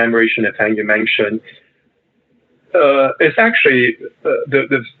commemoration event you mentioned, it's actually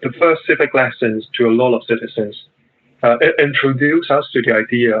the first civic lessons to a lot of citizens. It introduced us to the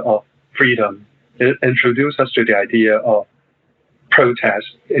idea of freedom. It introduced us to the idea of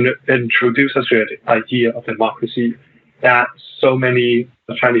protest. It introduced us to the idea of democracy that so many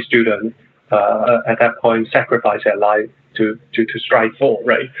Chinese students at that point sacrificed their life to strive for,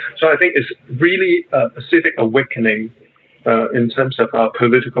 right? So I think it's really a civic awakening in terms of our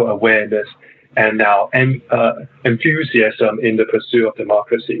political awareness and now enthusiasm in the pursuit of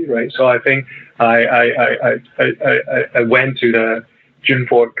democracy, right? So I think I went to the June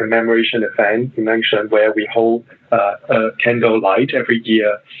 4th commemoration event you mentioned, where we hold a candlelight every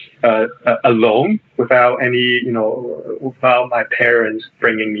year alone, witithout any, without my parents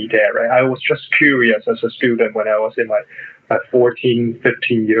bringing me there, right? I was just curious as a student when I was in my 14,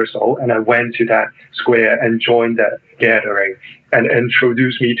 15 years old, and I went to that square and joined that gathering and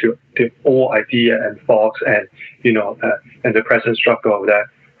introduced me to all idea and thoughts and, and the present struggle that,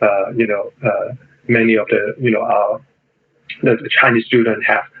 many of the Chinese students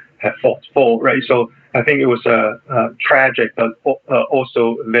have fought for, right? So I think it was a tragic, but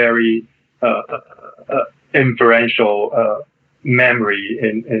also very influential memory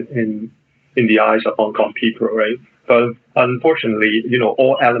in the eyes of Hong Kong people, right? But unfortunately,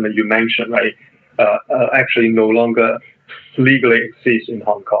 all elements you mentioned, right, actually no longer legally exist in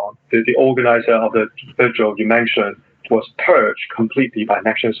Hong Kong. The organizer of the vigil you mentioned was purged completely by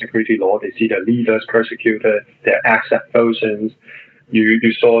national security law. They see their leaders persecuted, their access frozen.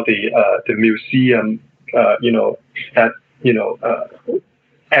 You saw the museum, that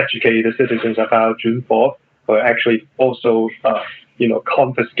educate the citizens about June 4th were actually also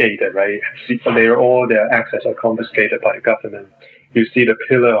confiscated, right? Their access are confiscated by the government. You see the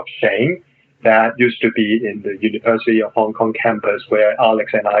Pillar of Shame that used to be in the University of Hong Kong campus where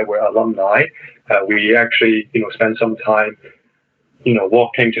Alex and I were alumni. We actually, spent some time,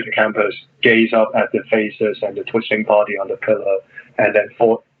 walking to the campus, gaze up at the faces and the twisting body on the pillar, and then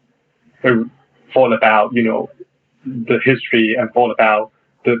thought about, the history and thought about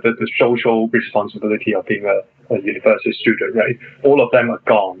the social responsibility of being a university student, right? All of them are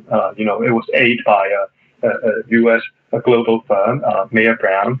gone. It was aided by a global firm, Mayer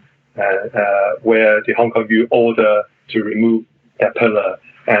Brown, where the Hong Kong U order to remove that pillar.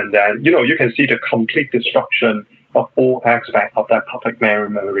 And then, you can see the complete destruction of all aspects of that public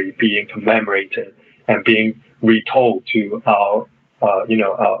memory being commemorated and being retold to our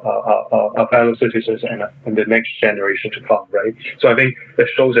fellow citizens and the next generation to come, right? So I think that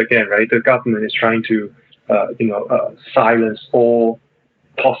shows again, right, the government is trying to, silence all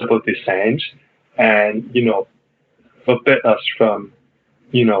possible dissent and, forbid us from,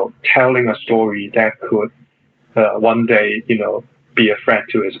 telling a story that could one day, be a threat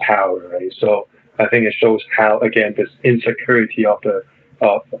to its power, right? So I think it shows how, again, this insecurity of the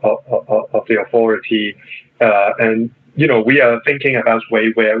authority, and we are thinking about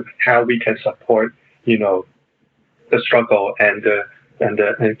how we can support, the struggle and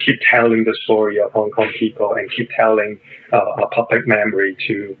keep telling the story of Hong Kong people and keep telling a public memory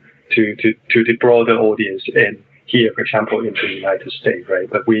to the broader audience in here, for example, in the United States, right?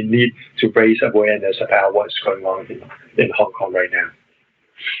 But we need to raise awareness about what's going on in Hong Kong right now.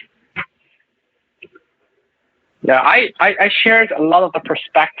 Yeah, I shared a lot of the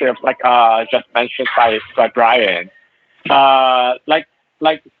perspectives, like just mentioned by Brian. Like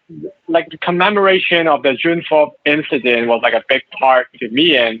the commemoration of the June 4th incident was like a big part to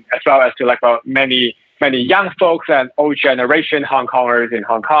me, and as well as to many young folks and old generation Hong Kongers in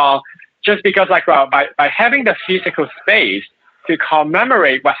Hong Kong. Just because by having the physical space to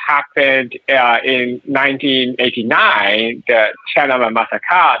commemorate what happened in 1989, the Tiananmen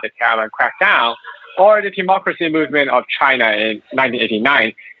massacre, the Tiananmen crackdown, or the democracy movement of China in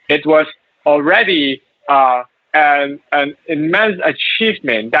 1989, it was already an immense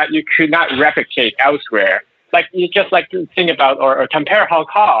achievement that you could not replicate elsewhere. You just think about or compare Hong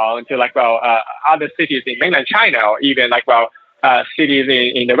Kong to other cities in mainland China, or even cities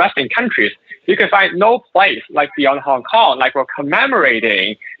in the Western countries. You can find no place beyond Hong Kong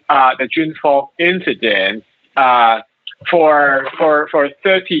commemorating the June 4th incident for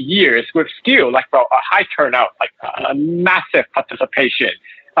 30 years with still a high turnout, a massive participation.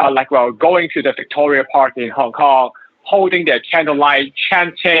 Going to the Victoria Park in Hong Kong, holding their candlelight,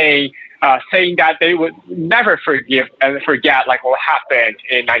 chanting, saying that they would never forgive and forget what happened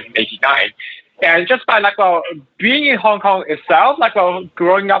in 1989. And just by being in Hong Kong itself,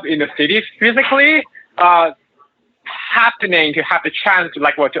 growing up in the city physically, happening to have the chance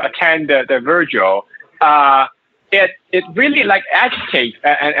to attend the Virgil, it really agitates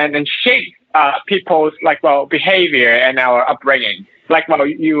and shapes people's behavior and our upbringing.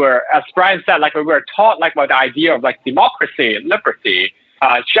 You were, as Brian said, we were taught about the idea of democracy, liberty,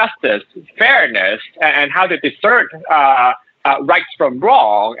 justice, fairness, and how to discern rights from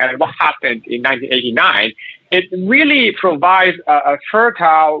wrong, and what happened in 1989. It really provides a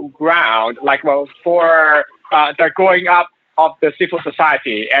fertile ground, for the growing up of the civil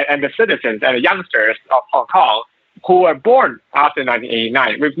society and the citizens and the youngsters of Hong Kong who were born after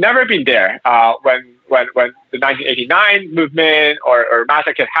 1989. We've never been there when the 1989 movement or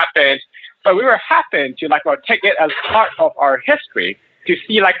massacre happened, but we were happy to take it as part of our history to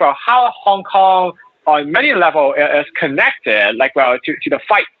see how Hong Kong on many levels is connected to the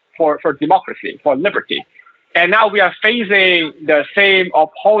fight for democracy, for liberty. And now we are facing the same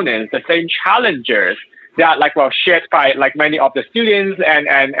opponents, the same challenges that shared by many of the students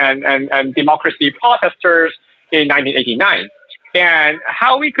and democracy protesters in 1989. And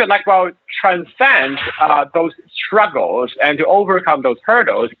how we could transcend those struggles and to overcome those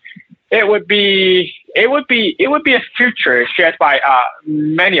hurdles, it would be a future shared by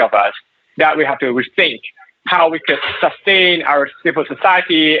many of us that we have to rethink how we could sustain our civil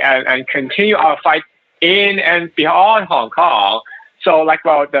society and continue our fight in and beyond Hong Kong. So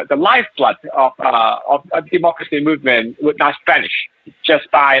the lifeblood of a democracy movement would not vanish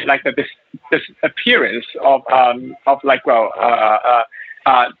just by this appearance of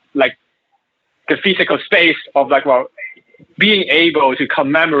the physical space of being able to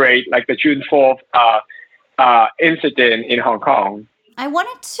commemorate the June 4th incident in Hong Kong. I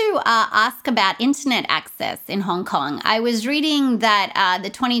wanted to ask about internet access in Hong Kong. I was reading that the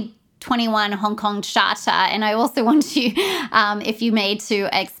 2021 Hong Kong Charter, and I also want you, if you may, to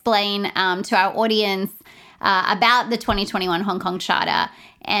explain to our audience about the 2021 Hong Kong Charter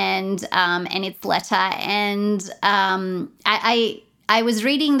and its letter. And I was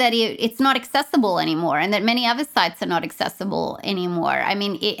reading that it's not accessible anymore, and that many other sites are not accessible anymore. I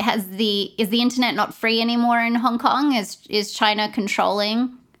mean, is the internet not free anymore in Hong Kong? Is China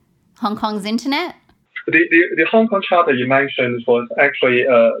controlling Hong Kong's internet? The Hong Kong Charter you mentioned was actually,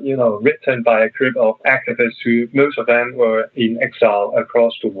 written by a group of activists who, most of them were in exile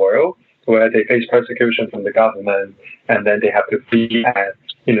across the world, where they face persecution from the government, and then they have to flee and,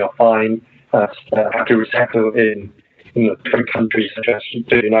 have to resettle in, different countries such as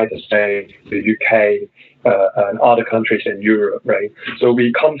the United States, the UK, and other countries in Europe, right? So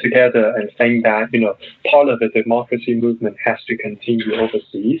we come together and think that, part of the democracy movement has to continue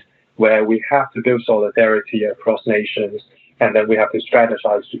overseas, where we have to build solidarity across nations, and then we have to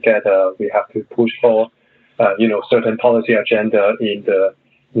strategize together. We have to push for, certain policy agenda in the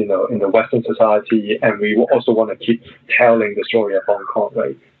Western society, and we also want to keep telling the story of Hong Kong,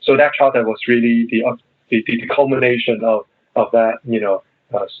 right? So that charter was really the culmination of that,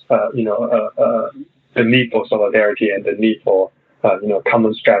 the need for solidarity and the need for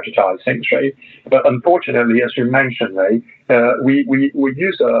common strategized things, right? But unfortunately, as you mentioned, right, we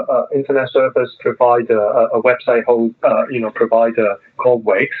use a internet service provider, a website provider called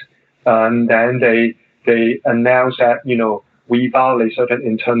Wix, and then they announce that we violate certain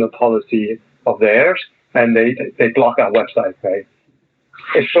internal policy of theirs, and they block our website, right?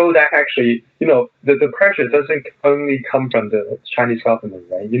 It shows that actually, the pressure doesn't only come from the Chinese government,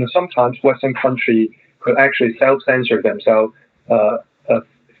 right? Sometimes Western countries could actually self-censor themselves,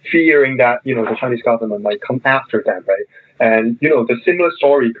 fearing that, the Chinese government might come after them, right? And, the similar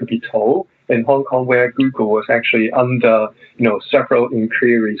story could be told in Hong Kong, where Google was actually under, several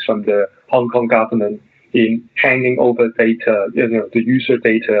inquiries from the Hong Kong government in handing over data, the user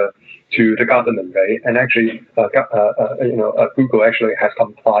data to the government, right? And actually, Google actually has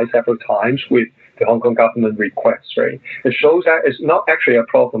complied several times with the Hong Kong government requests, right? It shows that it's not actually a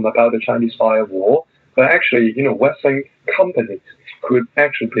problem about the Chinese firewall, but actually, Western companies could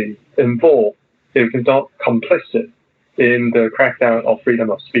actually be involved, if not complicit, in the crackdown of freedom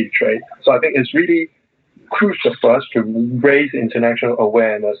of speech, right? So I think it's really crucial for us to raise international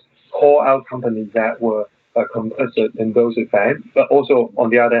awareness, call out companies that were complicit in those events, but also, on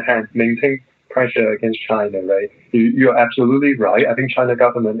the other hand, maintain pressure against China, right? You're absolutely right. I think China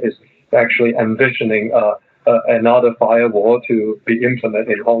government is actually envisioning another firewall to be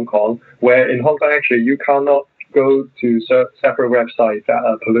implemented in Hong Kong, where in Hong Kong, actually, you cannot go to several websites that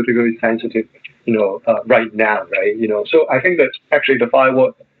are politically sensitive, right now, right? So I think that actually the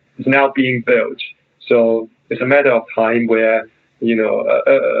firewall is now being built. So it's a matter of time where,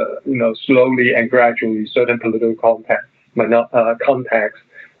 slowly and gradually certain political contacts might not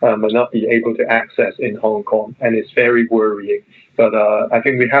be able to access in Hong Kong, and it's very worrying. But I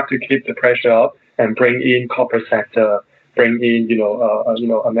think we have to keep the pressure up and bring in corporate sector, bring in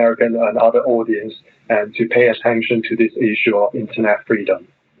American and other audience, and to pay attention to this issue of internet freedom.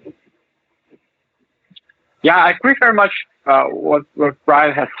 Yeah, I agree very much. What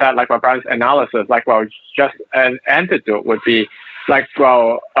Brian has said, what Brian's analysis, just an antidote would be, right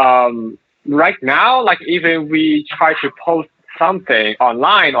now, even we try to post something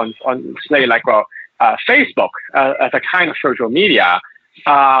online on say, Facebook as a kind of social media,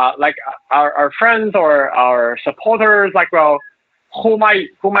 our friends or our supporters, who might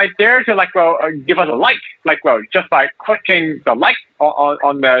dare to give us a like, just by clicking the like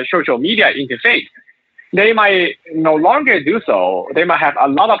on the social media interface. They might no longer do so. They might have a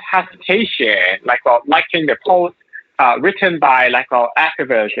lot of hesitation, liking the post written by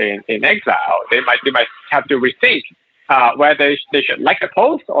activists in exile. They might have to rethink whether they should like the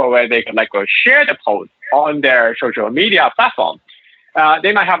post or whether they could share the post on their social media platform.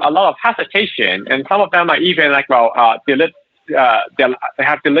 They might have a lot of hesitation, and some of them might even they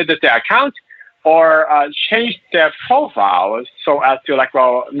have deleted their account or change their profiles so as to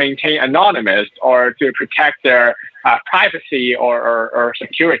maintain anonymous or to protect their privacy or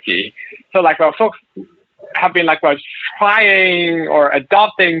security. So folks have been trying or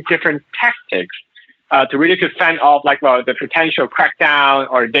adopting different tactics to really fend off the potential crackdown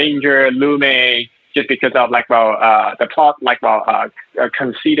or danger looming just because of the plot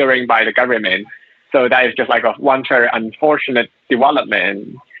considering by the government. So that is just one very unfortunate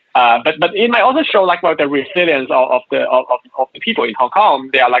development. But it might also show the resilience of the people in Hong Kong.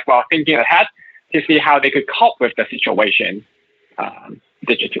 They are thinking ahead to see how they could cope with the situation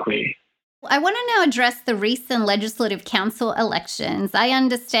digitally. I want to now address the recent Legislative Council elections. I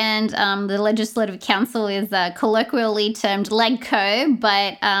understand the Legislative Council is colloquially termed LegCo,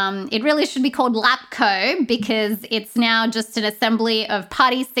 but it really should be called LapCo because it's now just an assembly of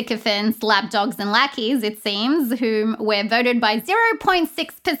party sycophants, lapdogs and lackeys, it seems, whom were voted by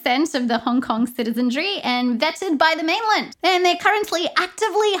 0.6% of the Hong Kong citizenry and vetted by the mainland. And they're currently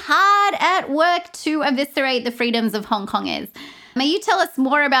actively hard at work to eviscerate the freedoms of Hong Kongers. May you tell us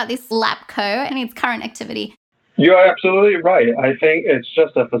more about this LapCo and its current activity? You are absolutely right. I think it's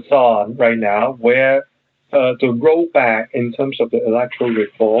just a facade right now where the rollback in terms of the electoral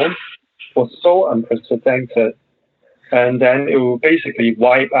reform was so unprecedented, and then it will basically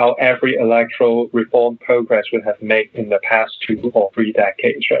wipe out every electoral reform progress we have made in the past 2 or 3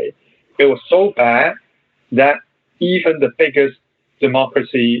 decades, right? It was so bad that even the biggest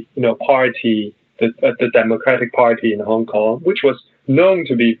democracy, party, the Democratic Party in Hong Kong, which was known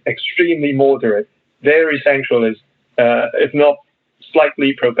to be extremely moderate, very centralist, if not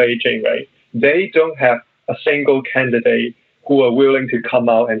slightly pro-Beijing, right? They don't have a single candidate who are willing to come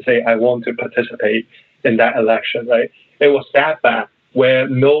out and say, I want to participate in that election, right? It was that bad, where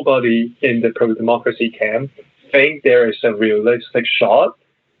nobody in the pro-democracy camp think there is a realistic shot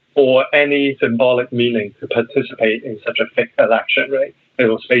or any symbolic meaning to participate in such a fake election, right? It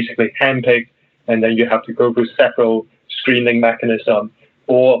was basically handpicked, and then you have to go through several screening mechanisms.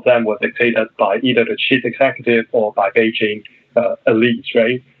 All of them were dictated by either the chief executive or by Beijing elites,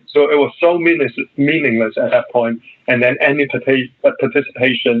 right? So it was so meaningless at that point. And then any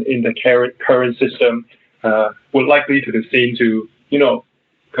participation in the current system would likely to be seen to,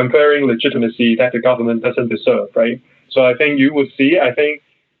 conferring legitimacy that the government doesn't deserve, right? So I think you would see,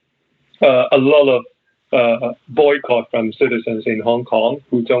 a lot of boycott from citizens in Hong Kong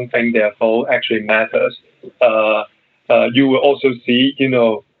who don't think their vote actually matters. You will also see,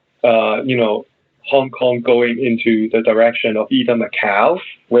 Hong Kong going into the direction of either Macau,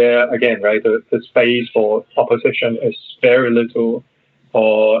 where again, right, the space for opposition is very little,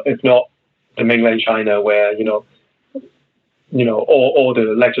 or if not the mainland China, where all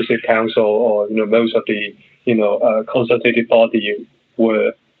the legislative council or most of the consultative body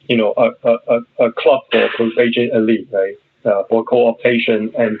were a club for Beijing elite, right? For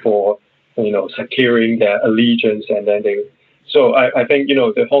co-optation and for securing their allegiance, and then So I think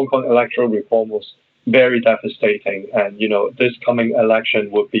the Hong Kong electoral reform was very devastating, and this coming election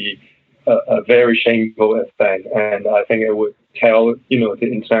would be a very shameful event, and I think it would tell the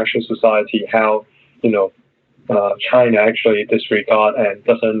international society how China actually disregard and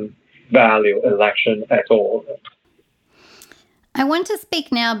doesn't value election at all. I want to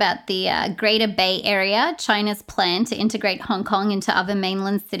speak now about the Greater Bay Area, China's plan to integrate Hong Kong into other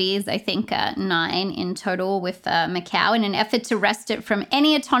mainland cities, I think 9 in total with Macau, in an effort to wrest it from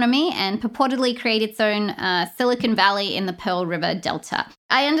any autonomy and purportedly create its own Silicon Valley in the Pearl River Delta.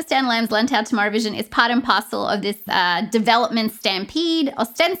 I understand Lam's Lantau Tomorrow Vision is part and parcel of this development stampede,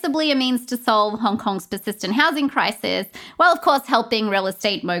 ostensibly a means to solve Hong Kong's persistent housing crisis, while of course helping real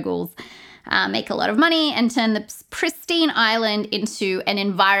estate moguls make a lot of money and turn the pristine island into an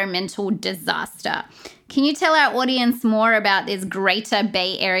environmental disaster. Can you tell our audience more about this Greater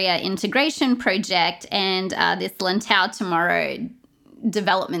Bay Area integration project and this Lantau Tomorrow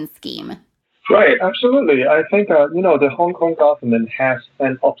development scheme? Right, absolutely. I think, the Hong Kong government has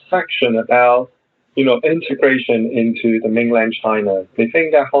an obsession about, integration into the mainland China. They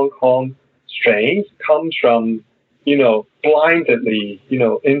think that Hong Kong strength comes from blindly,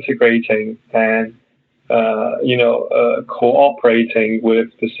 integrating and, cooperating with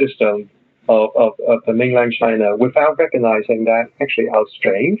the system of the mainland China without recognizing that actually our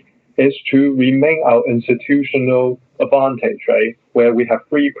strength is to remain our institutional advantage, right? Where we have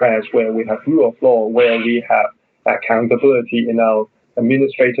free press, where we have rule of law, where we have accountability in our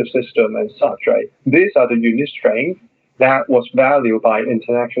administrative system and such, right? These are the unique strengths that was valued by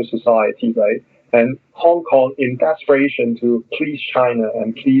international society, right? And Hong Kong, in desperation to please China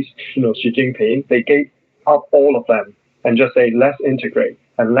and please, Xi Jinping, they gave up all of them and just say, let's integrate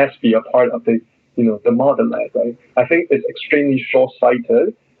and let's be a part of the, the motherland, right? I think it's extremely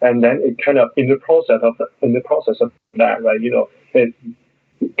short-sighted, and then it kind of in the process of that, right? It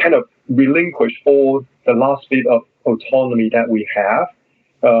kind of relinquished all the last bit of autonomy that we have,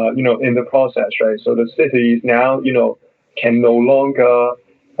 in the process, right? So the cities now, can no longer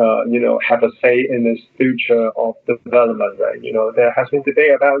have a say in this future of development, right? There has been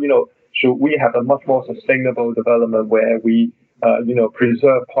debate about, should we have a much more sustainable development where we,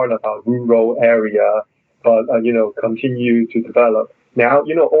 preserve part of our rural area, but, continue to develop. Now,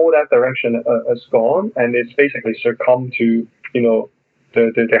 all that direction is gone, and it's basically succumbed to,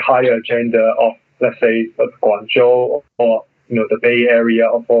 the higher agenda of, let's say, Guangzhou or the Bay Area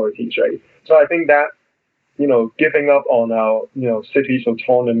authorities, right? So I think that giving up on our city's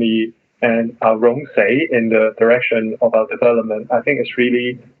autonomy and our own say in the direction of our development, I think it's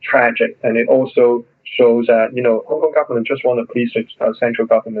really tragic, and it also shows that Hong Kong government just want to please the central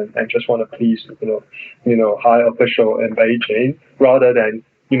government and just want to please high official in Beijing rather than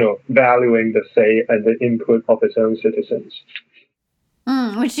valuing the say and the input of its own citizens.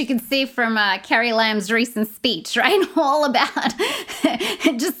 Which you can see from Carrie Lam's recent speech, right? All about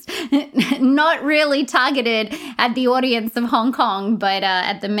just not really targeted at the audience of Hong Kong, but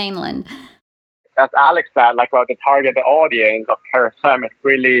at the mainland. As Alex said, the target audience of Carrie Lam is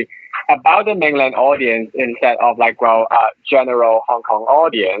really about the mainland audience instead of general Hong Kong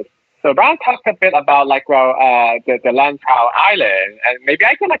audience. So Brian talked a bit about the Lantau Island, and maybe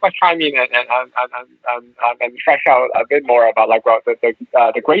I can chime in and flesh out a bit more about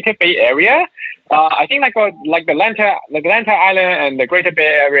the Greater Bay Area. I think the Lantau Island and the Greater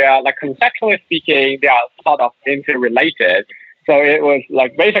Bay Area, conceptually speaking, they are sort of interrelated. So it was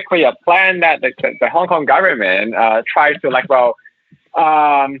basically a plan that the Hong Kong government tries to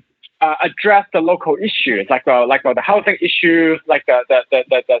address the local issues, the housing issues,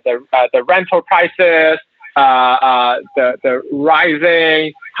 the rental prices, the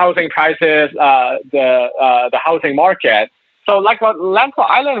rising housing prices, the housing market. So Lantau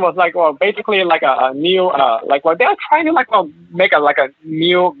Island was basically a new they are trying to make a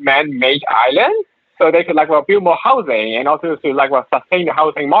new man-made island. So they could build more housing and also to sustain the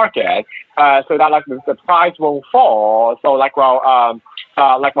housing market, so that the price won't fall. So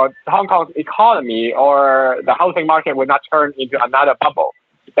Hong Kong's economy or the housing market would not turn into another bubble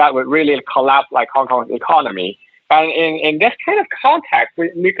that would really collapse Hong Kong's economy. And in this kind of context,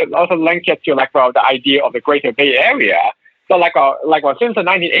 we could also link it to the idea of the Greater Bay Area. So since the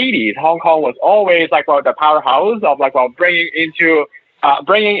 1980s, Hong Kong was always the powerhouse of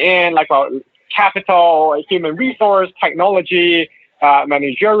bringing in capital, human resource, technology,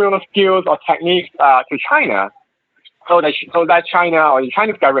 managerial skills or techniques to China. So that China or the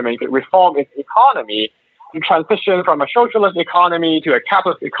Chinese government could reform its economy to transition from a socialist economy to a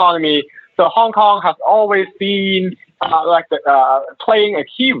capitalist economy. So Hong Kong has always been playing a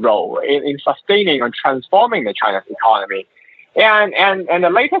key role in sustaining and transforming the Chinese economy. And the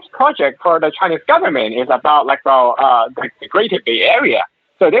latest project for the Chinese government is about the Greater Bay Area.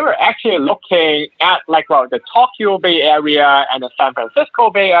 So they were actually looking at the Tokyo Bay Area and the San Francisco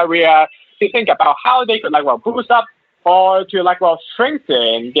Bay Area to think about how they could boost up or to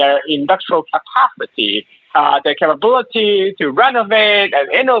strengthen their industrial capacity, their capability to renovate and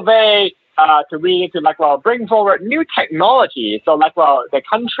innovate, to really bring forward new technology. So the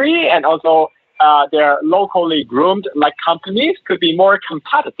country and also their locally groomed companies could be more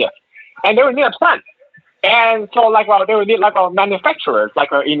competitive, and they would need a plant. And so they would need manufacturers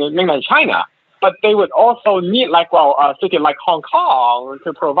in mainland China, but they would also need a city like Hong Kong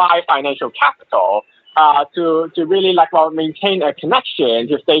to provide financial capital to really maintain a connection,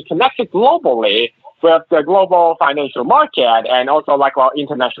 to stay connected globally with the global financial market and also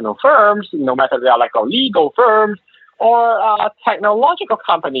international firms, no matter they are legal firms or technological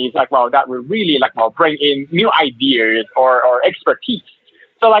companies that would really bring in new ideas or expertise.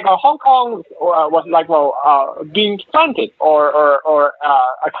 So Hong Kong was being planted or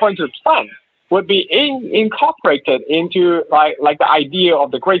according to the plan would be incorporated into the idea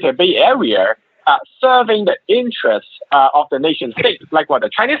of the Greater Bay Area, serving the interests of the nation state, the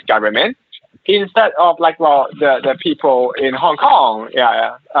Chinese government, instead of the people in Hong Kong,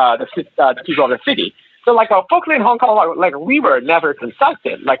 the people of the city. So folks in Hong Kong, we were never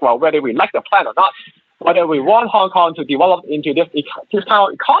consulted, whether we like the plan or not, whether we want Hong Kong to develop into this kind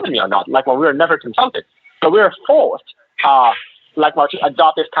of economy or not. We were never consulted. So we were forced, to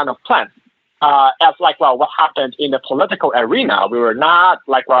adopt this kind of plan. As what happened in the political arena, we were not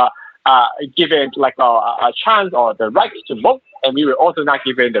given a chance or the right to vote, and we were also not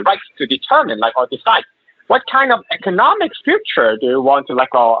given the right to determine or decide what kind of economic future do you want to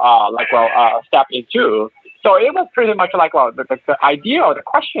step into. So it was pretty much the idea or the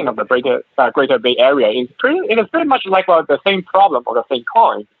question of the Greater Bay Area is pretty much the same problem or the same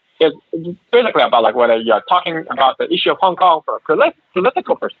coin. It's basically about whether you're talking about the issue of Hong Kong from a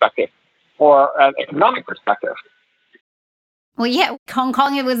political perspective or an economic perspective. Well, yeah, Hong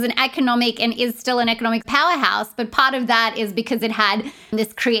Kong, it was an economic and is still an economic powerhouse, but part of that is because it had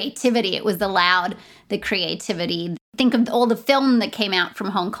this creativity. It was allowed the creativity. Think of all the film that came out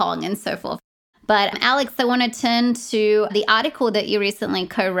from Hong Kong and so forth. But Alex, I want to turn to the article that you recently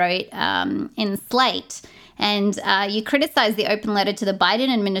co-wrote in Slate. And you criticized the open letter to the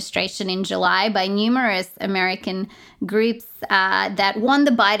Biden administration in July by numerous American groups that warned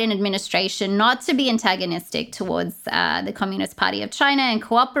the Biden administration not to be antagonistic towards the Communist Party of China and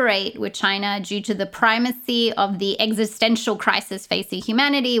cooperate with China due to the primacy of the existential crisis facing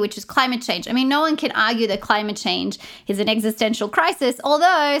humanity, which is climate change. I mean, no one can argue that climate change is an existential crisis,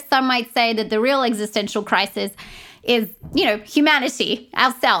 although some might say that the real existential crisis is, humanity,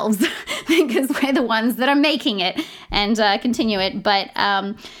 ourselves, because we're the ones that are making it and continue it. But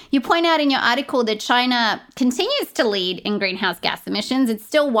you point out in your article that China continues to lead in greenhouse gas emissions. It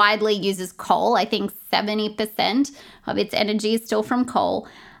still widely uses coal. I think 70% of its energy is still from coal.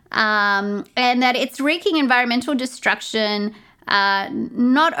 And that it's wreaking environmental destruction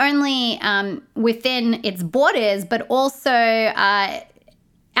not only within its borders, but also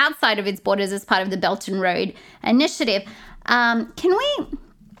outside of its borders as part of the Belt and Road Initiative. What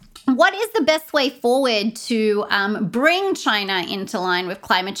is the best way forward to bring China into line with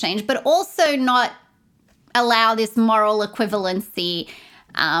climate change, but also not allow this moral equivalency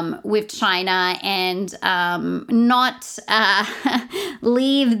with China and not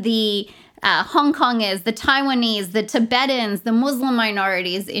leave the Hong Kongers, the Taiwanese, the Tibetans, the Muslim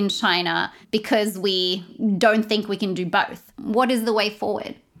minorities in China because we don't think we can do both? What is the way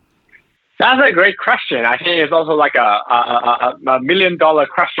forward? That's a great question. I think it's also like a $1 million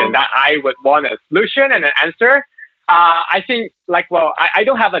question that I would want a solution and an answer. I think I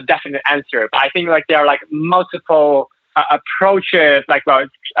don't have a definite answer, but I think there are multiple approaches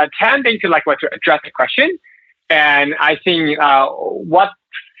attempting to to address the question. And I think what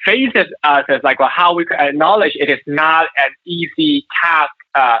faces us is how we can acknowledge it is not an easy task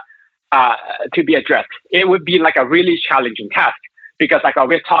to be addressed. It would be a really challenging task because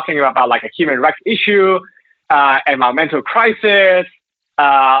we're talking about a human rights issue, environmental crisis,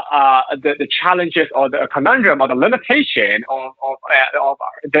 the challenges or the conundrum or the limitation of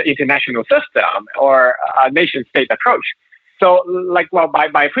the international system or a nation-state approach. So,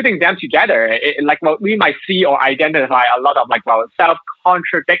 by putting them together, we might see or identify a lot of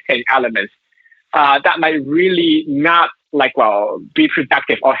self-contradicting elements that might really not be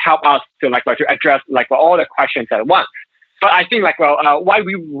productive or help us to to address all the questions at once. But I think why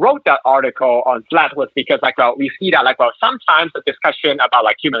we wrote that article on SLAT was because we see that sometimes the discussion about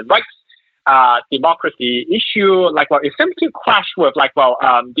human rights, democracy issue it seems to clash with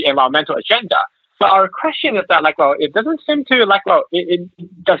the environmental agenda. But our question is that it doesn't seem to it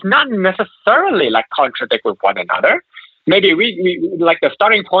does not necessarily contradict with one another. Maybe we the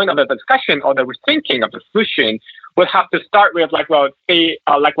starting point of the discussion or the rethinking of the solution would have to start with the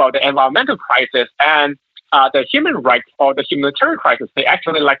environmental crisis and the human rights or the humanitarian crisis. They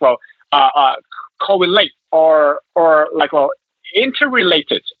actually correlate or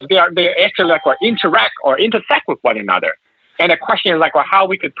interrelated. They actually interact or intersect with one another. And the question is how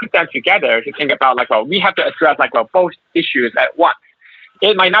we could put them together to think about we have to address both issues at once.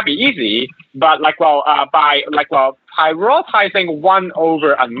 It might not be easy, but by prioritizing one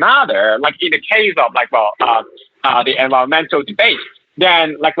over another, in the case of the environmental debate,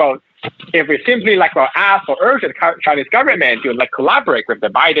 then if we simply ask or urge the Chinese government to collaborate with the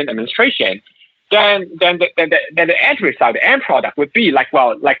Biden administration, then the end result, the end product would be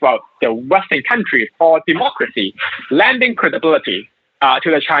the Western countries for democracy, lending credibility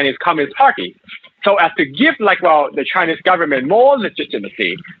to the Chinese Communist Party, so as to give the Chinese government more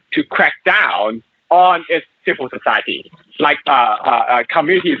legitimacy to crack down on its civil society,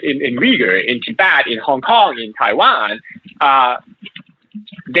 communities in Uyghur, in Tibet, in Hong Kong, in Taiwan.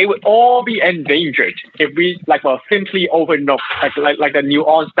 They would all be endangered if we simply overlook the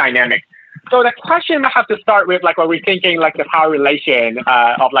nuanced dynamic. So the question might have to start with we're thinking the power relation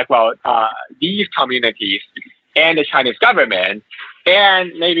of these communities and the Chinese government,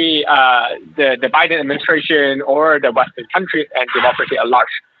 and maybe the Biden administration or the Western countries and democracy at large.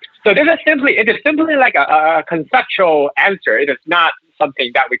 So it is simply a conceptual answer. It is not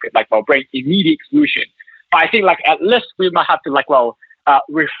something that we could bring immediate solution. But I think at least we might have to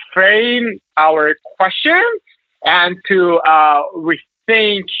reframe our question and to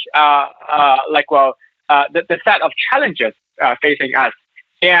rethink the set of challenges facing us,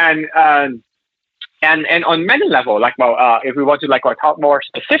 and on many levels, if we want to talk more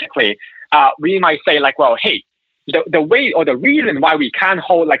specifically, we might say hey, the way or the reason why we can't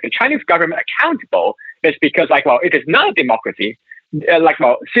hold the Chinese government accountable is because it is not a democracy.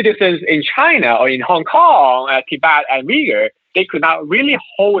 Citizens in China or in Hong Kong, Tibet and Uyghur, they could not really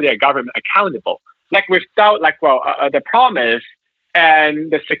hold their government accountable. Without the promise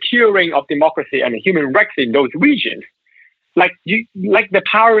and the securing of democracy and human rights in those regions, the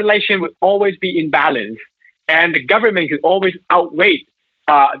power relation would always be in balance. and the government could always outweigh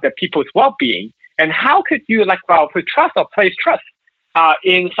the people's well-being. And how could you put trust or place trust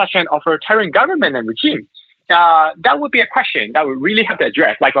in such an authoritarian government and regime? That would be a question that we really have to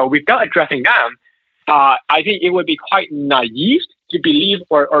address. Without addressing them, I think it would be quite naive to believe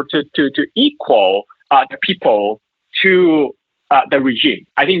or to equal the people to the regime.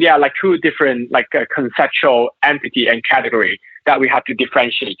 I think there are two different conceptual entity and category that we have to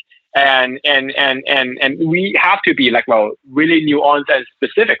differentiate. And we have to be really nuanced and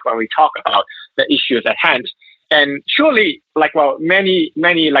specific when we talk about the issues at hand. And surely, many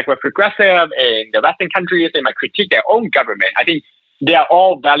progressive in the Western countries, they might critique their own government. I think they are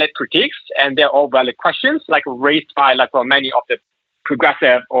all valid critiques and they're all valid questions, raised by many of the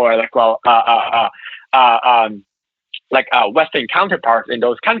progressive or Western counterparts in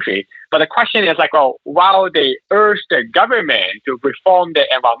those countries. But the question is while they urge the government to reform the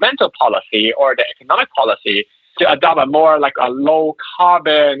environmental policy or the economic policy to adopt a more a low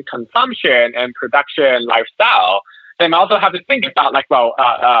carbon consumption and production lifestyle, then also have to think about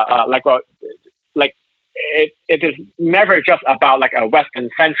it is never just about a Western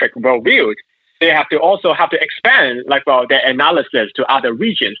centric worldview. They have to expand their analysis to other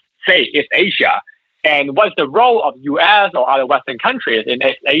regions, say East Asia. And what's the role of U.S. or other Western countries in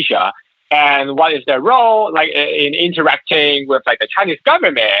East Asia? And what is their role in interacting with the Chinese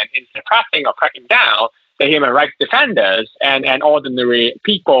government in suppressing or cracking down the human rights defenders and ordinary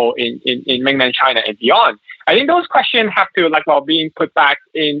people in mainland China and beyond? I think those questions have to being put back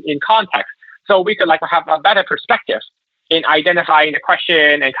in context, so we could have a better perspective in identifying the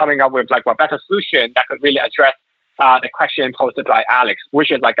question and coming up with a better solution that could really address the question posed by Alex,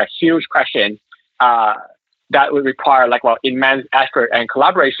 which is a huge question that would require immense effort and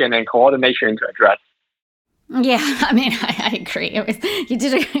collaboration and coordination to address. Yeah, I mean, I agree. You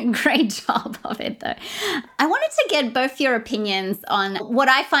did a great job of it, though. I wanted to get both your opinions on what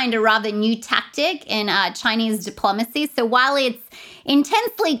I find a rather new tactic in Chinese diplomacy. So while it's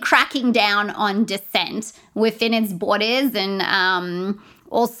intensely cracking down on dissent within its borders and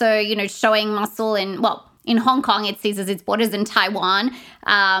also, showing muscle in Hong Kong, it seizes its borders, in Taiwan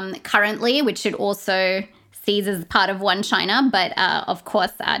currently, which it also sees as part of One China, but of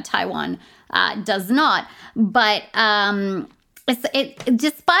course Taiwan does not. But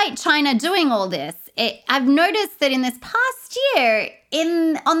despite China doing all this, I've noticed that in this past year,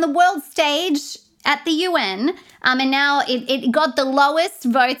 on the world stage at the UN, and now it got the lowest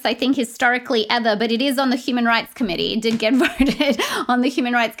votes, I think, historically ever, but it is on the Human Rights Committee. It did get voted on the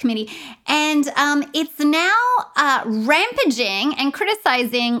Human Rights Committee. And it's now rampaging and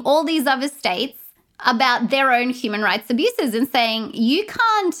criticizing all these other states about their own human rights abuses and saying, you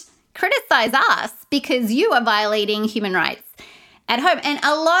can't criticize us because you are violating human rights at home. And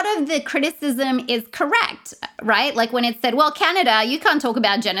a lot of the criticism is correct, right? When it said, well, Canada, you can't talk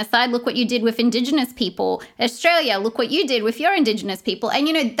about genocide. Look what you did with Indigenous people. Australia, look what you did with your Indigenous people. And,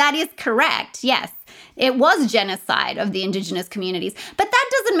 that is correct. Yes, it was genocide of the Indigenous communities. But that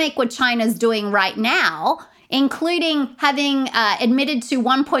doesn't make what China's doing right now, including having admitted to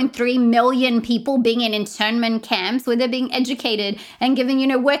 1.3 million people being in internment camps where they're being educated and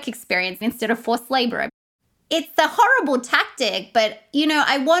given, work experience instead of forced labor. It's a horrible tactic, but,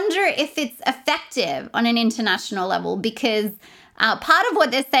 I wonder if it's effective on an international level because part of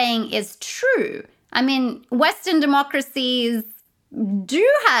what they're saying is true. I mean, Western democracies do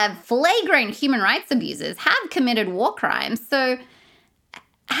have flagrant human rights abuses, have committed war crimes. So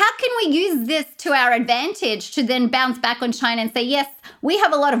how can we use this to our advantage to then bounce back on China and say, yes, we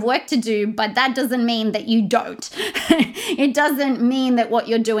have a lot of work to do, but that doesn't mean that you don't. It doesn't mean that what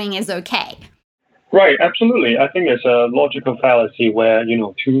you're doing is okay. Right, absolutely. I think it's a logical fallacy where,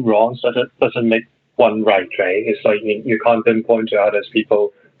 two wrongs doesn't make one right, right? It's you can't pinpoint to others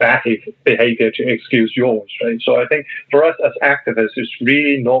people's bad behavior to excuse yours, right? So I think for us as activists, it's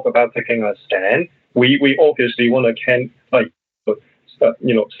really not about taking a stand. We obviously want to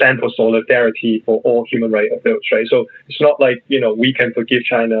stand for solidarity for all human rights appeals, right? So it's not we can forgive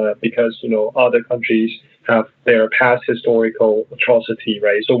China because, other countries have their past historical atrocity,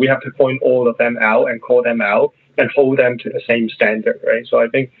 right? So we have to point all of them out and call them out and hold them to the same standard, right? So I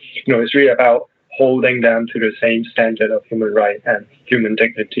think, it's really about holding them to the same standard of human rights and human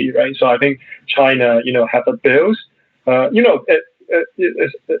dignity, right? So I think China, have abuse.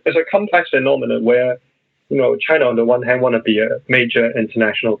 It's a complex phenomenon where, China on the one hand want to be a major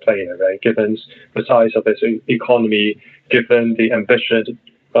international player, right? Given the size of its economy, given the ambition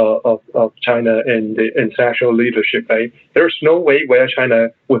of China in the international leadership, right? There's no way where China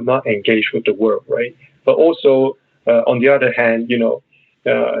would not engage with the world, right? But also, on the other hand,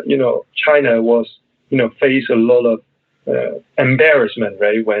 China was face a lot of embarrassment,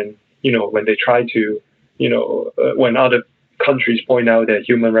 right? When they try to, when other countries point out their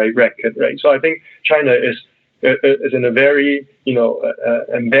human rights record, right? So I think China is in a very,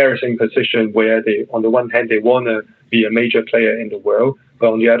 embarrassing position where they, on the one hand, they want to be a major player in the world,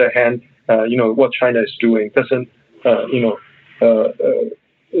 but on the other hand, what China is doing doesn't,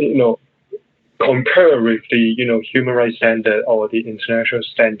 compare with the, human rights standard or the international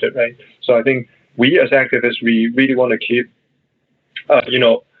standard, right? So I think we as activists, we really want to keep,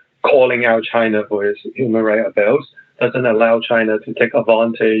 calling out China for its human rights abuses. Doesn't allow China to take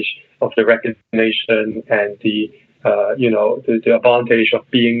advantage of the recognition and the advantage of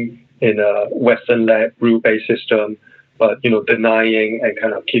being in a Western-led rule-based system, but denying and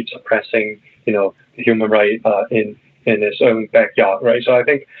kind of keep suppressing the human rights in its own backyard, right?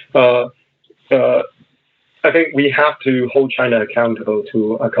 So I think we have to hold China accountable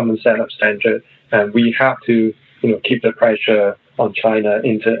to a common set of standards, and we have to keep the pressure on China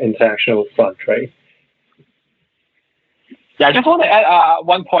international front, right? Yeah, I just want to add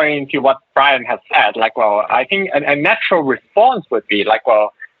one point to what Brian has said. I think a natural response would be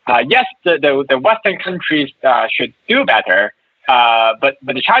yes, the Western countries should do better, but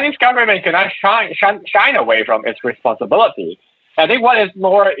the Chinese government cannot shine away from its responsibility. I think what is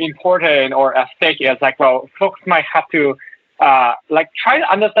more important or at stake is folks might have to try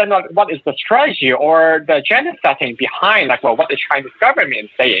to understand what is the strategy or the agenda setting behind what the Chinese government is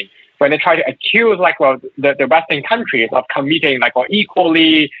saying when they try to accuse the Western countries of committing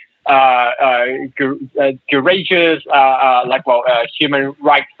equally courageous human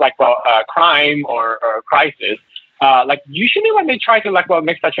rights crime or crisis. Usually when they try to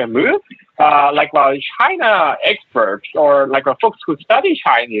make such a move, China experts or folks who study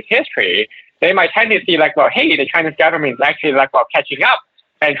Chinese history, they might tend to see hey, the Chinese government is actually catching up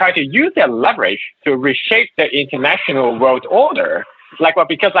and try to use their leverage to reshape the international world order.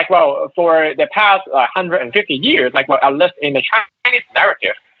 Because for the past 150 years, at least in the Chinese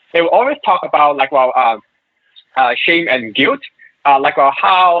narrative, they will always talk about shame and guilt. How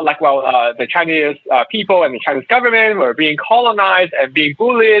the Chinese people and the Chinese government were being colonized and being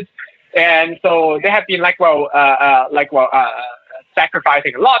bullied, and so they have been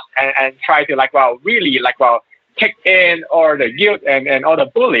sacrificing a lot and try to really kick in all the guilt and all the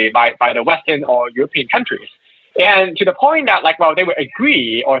bully by the Western or European countries. And to the point that they would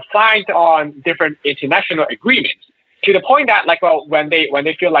agree or sign on different international agreements. To the point that when they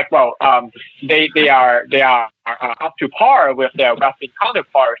feel they are up to par with their Western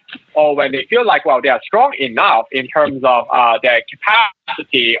counterparts, or when they feel they are strong enough in terms of their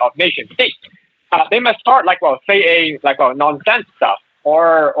capacity of nation states, they must start saying nonsense stuff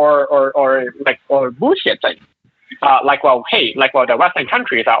or bullshit things. Hey, the Western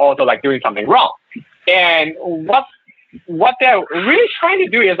countries are also doing something wrong. And what they're really trying to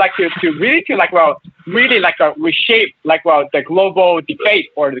do is reshape the global debate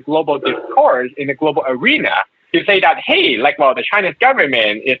or the global discourse in the global arena to say that hey, the Chinese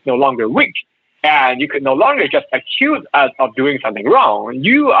government is no longer weak, and you could no longer just accuse us of doing something wrong.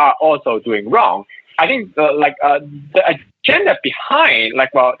 You are also doing wrong. I think the agenda behind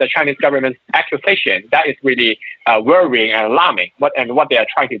the Chinese government's accusation, that is really worrying and alarming. What they are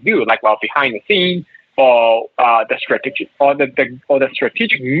trying to do behind the scenes, or the strategic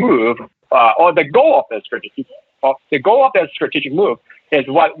move, or the goal of the strategic move is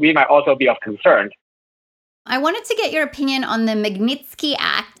what we might also be of concern. I wanted to get your opinion on the Magnitsky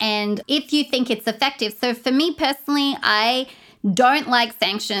Act and if you think it's effective. So for me personally, I don't like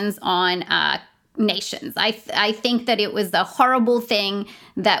sanctions on nations. I think that it was a horrible thing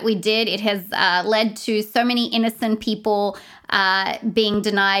that we did. It has led to so many innocent people being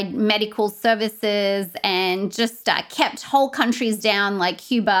denied medical services and just kept whole countries down like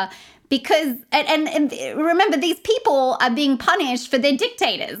Cuba. Because, and remember, these people are being punished for their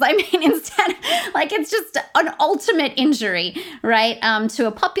dictators. I mean, instead, it's just an ultimate injury, right, to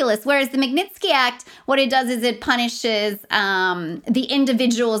a populace. Whereas the Magnitsky Act, what it does is it punishes the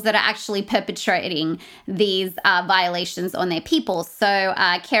individuals that are actually perpetrating these violations on their people. So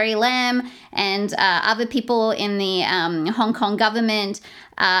Carrie Lam and other people in the Hong Kong government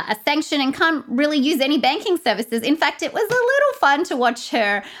are sanctioned and can't really use any banking services. In fact, it was a little fun to watch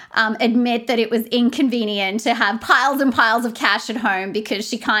her admit that it was inconvenient to have piles and piles of cash at home because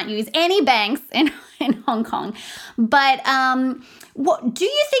she can't use any banks in Hong Kong. But what do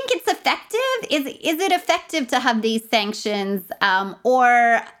you think it's effective? Is it effective to have these sanctions,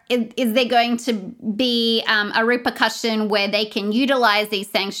 or is there going to be a repercussion where they can utilize these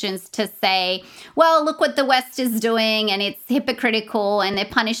sanctions to say, well, look what the West is doing and it's hypocritical and they're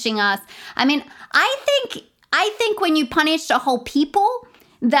punishing us? I mean, I think when you punish a whole people,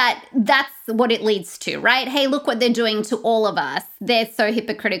 that's what it leads to, right? Hey, look what they're doing to all of us. They're so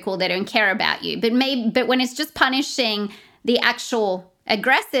hypocritical. They don't care about you. But when it's just punishing the actual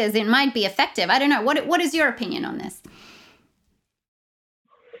aggressors, it might be effective. I don't know. What is your opinion on this?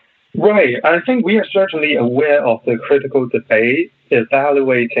 Right. I think we are certainly aware of the critical debate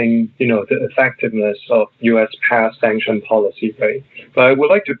evaluating, the effectiveness of U.S. past sanction policy, right? But I would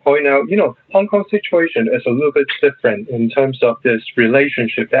like to point out, Hong Kong's situation is a little bit different in terms of this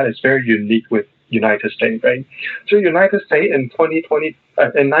relationship that is very unique with United States, right? So United States in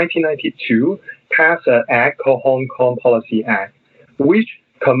 1992 passed an act called Hong Kong Policy Act, which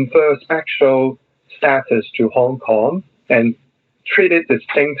confers special status to Hong Kong and treated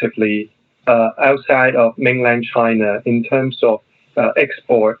distinctively outside of mainland China in terms of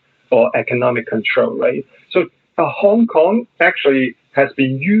export or economic control, right? So Hong Kong actually has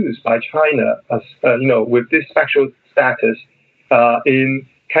been used by China as, with this special status in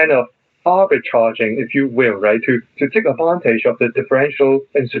kind of arbitraging, if you will, right, to take advantage of the differential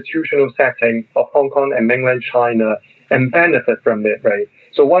institutional setting of Hong Kong and mainland China and benefit from it, right?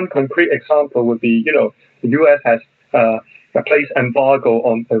 So one concrete example would be, the U.S. has placed embargo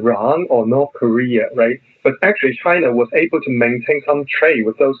on Iran or North Korea, right? But actually, China was able to maintain some trade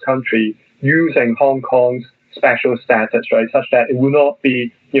with those countries using Hong Kong's special status, right, such that it will not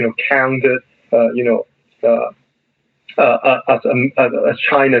be, counted, as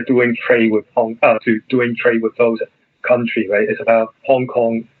China doing trade with doing trade with those countries, right? It's about Hong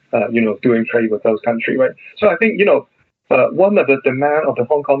Kong, doing trade with those countries, right? So I think, one of the demand of the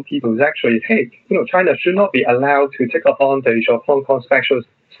Hong Kong people is actually, hey, China should not be allowed to take advantage of Hong Kong's special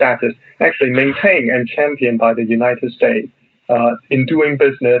status, actually maintained and championed by the United States in doing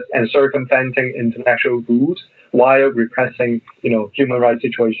business and circumventing international rules while repressing, human rights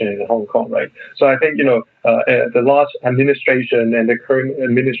situation in Hong Kong, right? So I think, the last administration and the current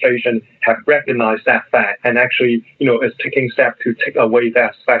administration have recognized that fact and actually, is taking steps to take away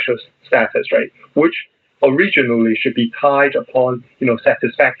that special status, right? Which originally should be tied upon,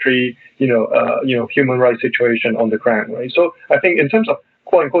 satisfactory, human rights situation on the ground, right? So I think in terms of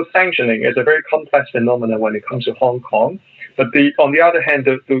quote unquote sanctioning is a very complex phenomenon when it comes to Hong Kong. But on the other hand,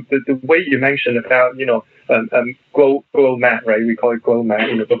 the way you mentioned about, GloMAC, right? We call it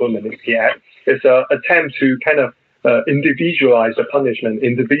GloMAC, Global Magnitsky Act, is an attempt to kind of individualize the punishment,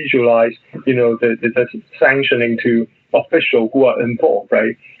 individualize, the sanctioning to officials who are involved,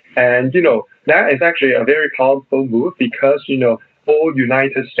 right? And, that is actually a very powerful move because, all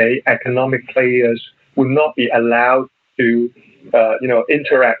United States economic players will not be allowed to,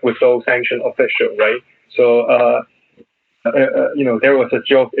 interact with those sanctioned officials, right? So, there was a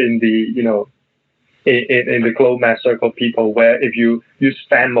joke in the, in the GloMAC circle people where if you use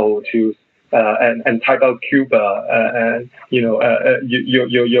Venmo to and type out Cuba, and your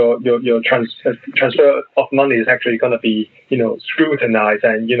transfer of money is actually going to be scrutinized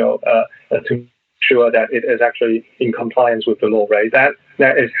and to make sure that it is actually in compliance with the law, right? That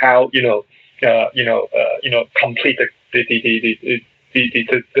is how complete the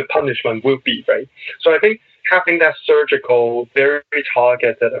punishment will be, right? So I think having that surgical, very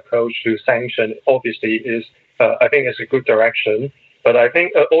targeted approach to sanction obviously is I think is a good direction, but I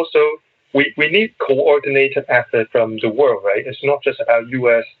think also. We need coordinated effort from the world, right? It's not just about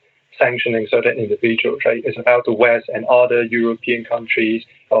U.S. sanctioning certain individuals, right? It's about the West and other European countries,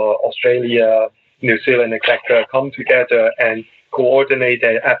 Australia, New Zealand, etc., come together and coordinate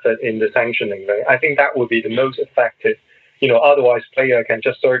their effort in the sanctioning, right? I think that would be the most effective. Otherwise, player can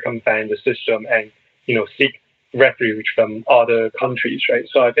just circumvent the system and seek refuge from other countries, right?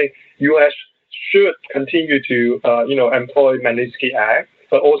 So I think U.S. should continue to employ Magnitsky Act,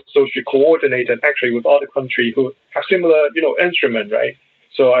 but also should coordinate it actually with other countries who have similar, instrument, right?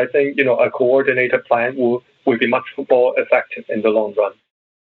 So I think, a coordinated plan will be much more effective in the long run.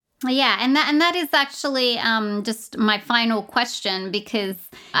 Yeah, and that is actually just my final question, because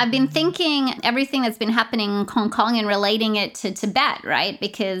I've been thinking everything that's been happening in Hong Kong and relating it to Tibet, right?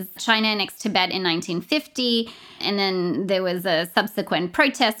 Because China annexed Tibet in 1950, and then there was a subsequent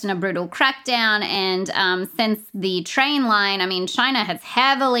protest and a brutal crackdown. And since the train line, China has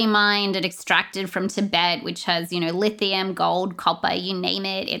heavily mined and extracted from Tibet, which has, lithium, gold, copper, you name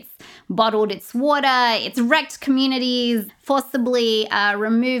it. It's bottled its water, it's wrecked communities, forcibly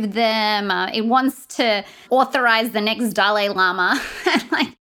removed them. It wants to authorize the next Dalai Lama.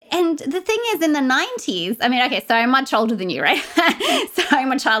 And the thing is, in the 90s, I mean, okay, so I'm much older than you, right? So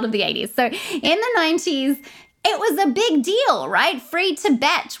I'm a child of the 80s. So in the 90s, it was a big deal, right? Free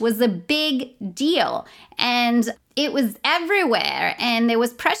Tibet was a big deal. And it was everywhere. And there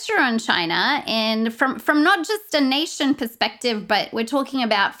was pressure on China. And from not just a nation perspective, but we're talking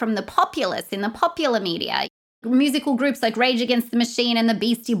about from the populace in the popular media. Musical groups like Rage Against the Machine and the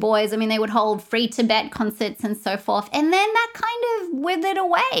Beastie Boys, I mean, they would hold Free Tibet concerts and so forth. And then that kind of withered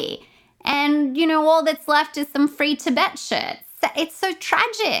away. And, you know, all that's left is some Free Tibet shirts. It's so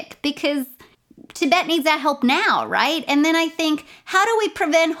tragic because Tibet needs our help now, right? And then I think, how do we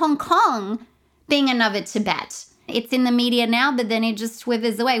prevent Hong Kong being another Tibet? It's in the media now, but then it just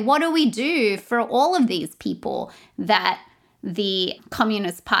withers away. What do we do for all of these people that the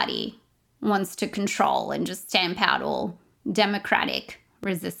Communist Party wants to control and just stamp out all democratic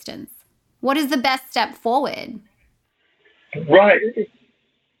resistance? What is the best step forward? Right,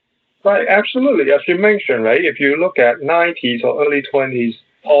 absolutely. As you mentioned, right, if you look at 90s or early 20s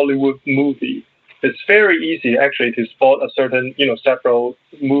Hollywood movie, it's very easy actually to spot a certain, several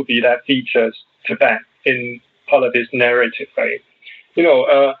movie that features Tibet in part of this narrative, right?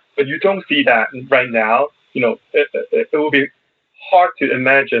 But you don't see that right now. It will be hard to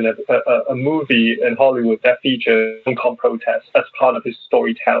imagine a movie in Hollywood that features Hong Kong protests as part of its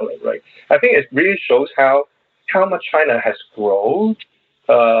storytelling, right? I think it really shows how much China has grown,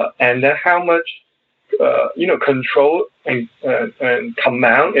 and then how much control and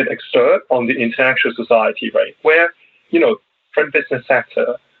command it exerts on the international society, right? Where from business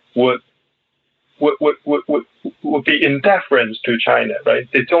sector would be in deference to China, right?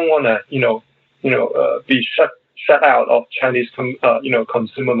 They don't want to be shut out of Chinese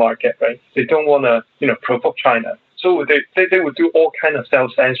consumer market, right? They don't want to provoke China, so they would do all kind of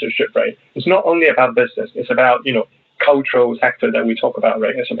self-censorship, right? It's not only about business; it's about cultural sector that we talk about,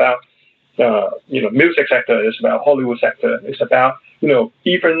 right? It's about music sector. It's about Hollywood sector. It's about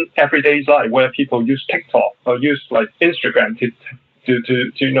even everyday life where people use TikTok or use like Instagram to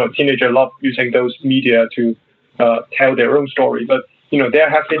teenagers love using those media to tell their own story, but there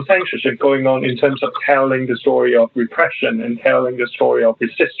has been censorship going on in terms of telling the story of repression and telling the story of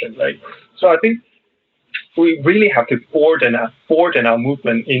resistance, right? So I think we really have to broaden our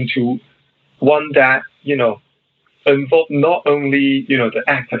movement into one that involve not only the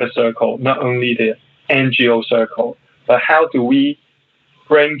activist circle, not only the NGO circle, but how do we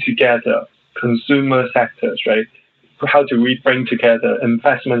bring together consumer sectors, right? How do we bring together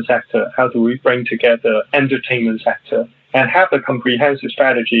investment sector? How do we bring together entertainment sector? And have a comprehensive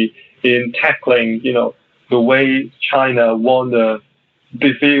strategy in tackling, the way China want to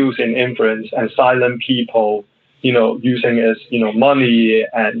diffuse in influence and silence people, using its, money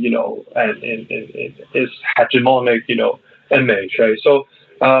and, and its hegemonic, image, right? So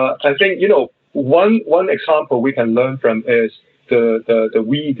I think, one example we can learn from is the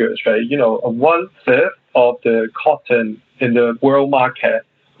Uyghurs, right? 1/5 of the cotton in the world market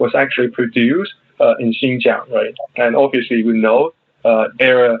was actually produced in Xinjiang, right? And obviously we know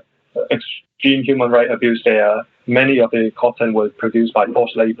there are extreme human rights abuse there. Many of the cotton was produced by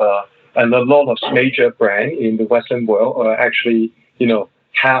forced labor, and a lot of major brands in the Western world actually,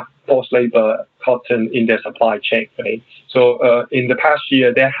 have forced labor cotton in their supply chain, right? So in the past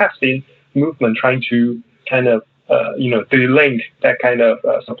year, there has been movement trying to kind of, delink that kind of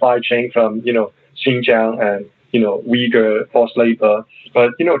supply chain from, Xinjiang and, Uyghur forced labor.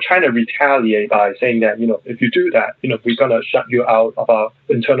 But, China retaliate by saying that, if you do that, we're going to shut you out of our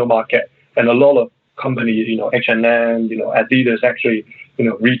internal market. And a lot of companies, H&M, Adidas actually,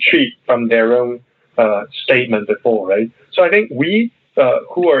 retreat from their own statement before, right? So I think we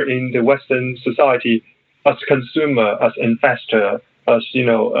who are in the Western society, as consumer, as investor, as,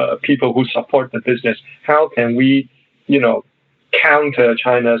 people who support the business, how can we, counter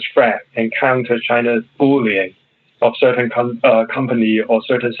China's threat and counter China's bullying of certain company or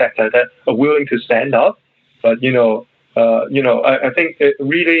certain sector that are willing to stand up? But, I think it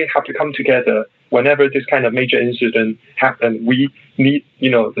really have to come together. Whenever this kind of major incident happen, we need,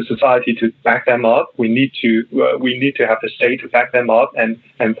 the society to back them up. We need to have the state to back them up and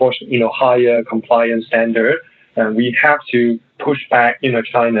enforce, higher compliance standard. And we have to push back,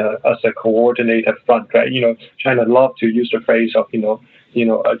 China as a coordinated front, right? China love to use the phrase of, a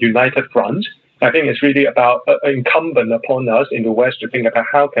united front. I think it's really about incumbent upon us in the West to think about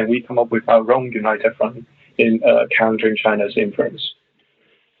how can we come up with our own united front in countering China's influence.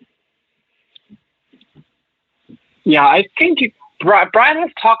 Yeah, I think Brian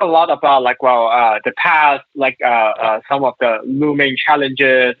has talked a lot about the past, some of the looming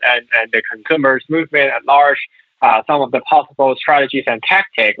challenges and the consumers movement at large. some of the possible strategies and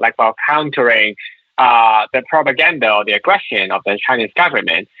tactics, like while countering the propaganda or the aggression of the Chinese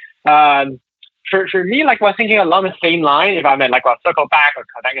government. For me, like we're thinking along the same line, if I may like circle back or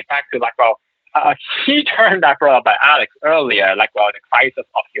connect it back to like a key term that brought up by Alex earlier, like the crisis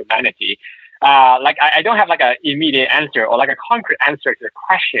of humanity. Like I don't have like an immediate answer or like a concrete answer to the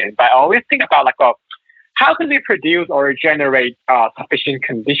question, but I always think about like how can we produce or generate sufficient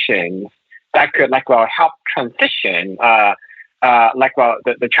conditions that could like help transition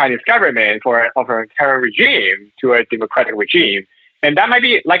the Chinese government from a terror regime to a democratic regime. And that might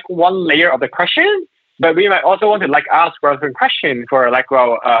be like one layer of the question, but we might also want to like ask relevant question for like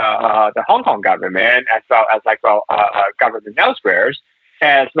the Hong Kong government as well as like government elsewhere,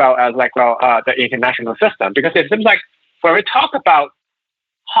 as well as like the international system, because it seems like when we talk about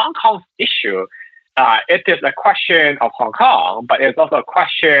Hong Kong's issue, it is a question of Hong Kong, but it's also a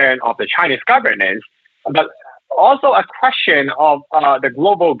question of the Chinese governance, but also a question of the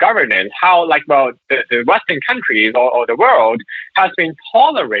global governance, how like the Western countries or the world has been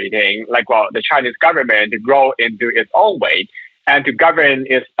tolerating like the Chinese government to grow into its own way and to govern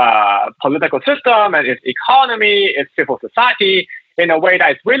its political system and its economy, its civil society in a way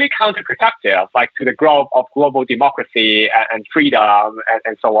that is really counterproductive, like to the growth of global democracy and freedom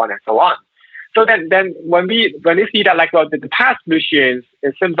and so on and so on. So then when we see that like the past solutions,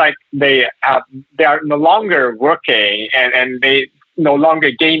 it seems like they are no longer working and they no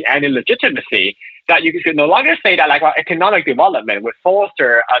longer gain any legitimacy. That you should no longer say that like economic development would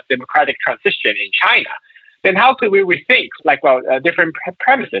foster a democratic transition in China. Then how could we rethink like different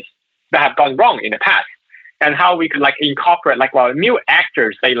premises that have gone wrong in the past, and how we could like incorporate like new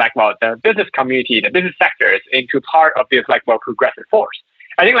actors, say like the business community, the business sectors into part of this like progressive force.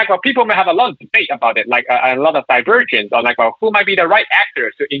 I think like people may have a lot of debate about it, like a lot of divergence on like who might be the right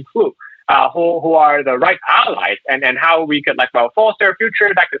actors to include, who are the right allies, and how we could like foster a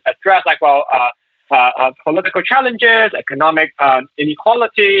future that could address like political challenges, economic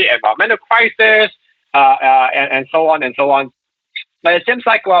inequality, environmental crisis, and so on and so on. But it seems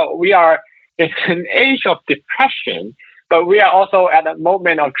like we are in an age of depression, but we are also at a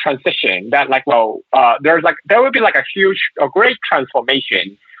moment of transition that like there will be like a great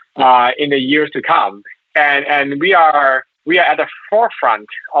transformation in the years to come, and we are at the forefront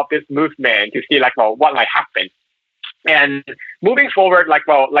of this movement to see like what might happen. And moving forward,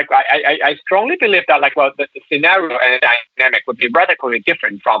 I strongly believe that like the scenario and the dynamic would be radically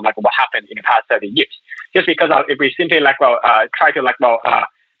different from like what happened in the past 30 years. Just because if we simply like try to like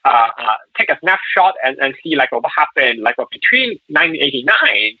take a snapshot and see like what happened like between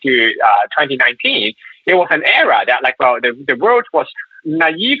 1989 to 2019, it was an era that like the world was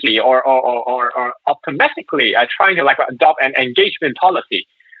naively or optimistically trying to like adopt an engagement policy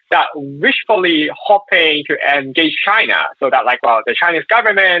that wishfully hoping to engage China so that like the Chinese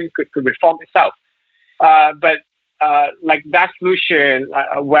government could reform itself, but like that solution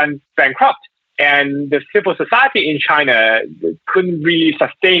went bankrupt. And the civil society in China couldn't really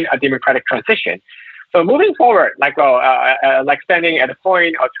sustain a democratic transition. So moving forward, like standing at the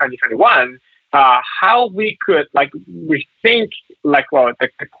point of 2021, how we could like rethink like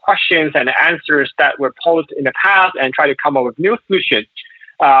the questions and the answers that were posed in the past and try to come up with new solutions,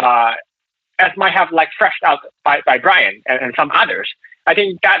 as might have like fleshed out by Brian and some others. I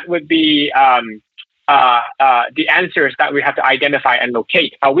think that would be the answers that we have to identify and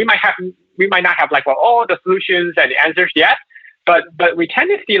locate. We might not have like all the solutions and the answers yet, but we tend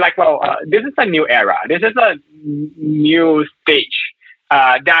to see like this is a new era. This is a new stage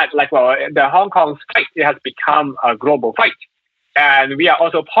that like the Hong Kong fight, it has become a global fight, and we are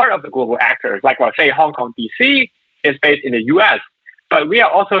also part of the global actors. Like say Hong Kong DC is based in the U.S., but we are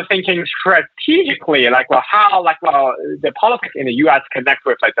also thinking strategically like how like the politics in the U.S. connect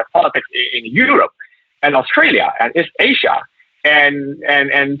with like the politics in Europe and Australia and East Asia. And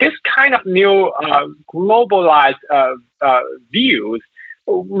this kind of new globalized views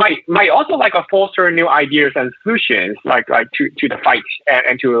might also like foster new ideas and solutions like to the fight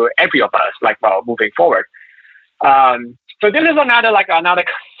and to every of us like moving forward. So this is another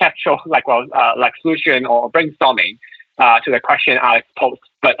conceptual like solution or brainstorming to the question Alex posed.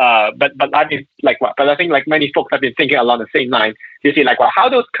 But I mean but I think like many folks have been thinking along the same line. You see like how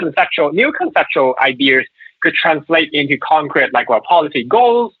those new conceptual ideas could translate into concrete like policy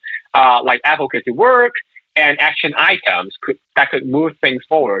goals, like advocacy work and action items that could move things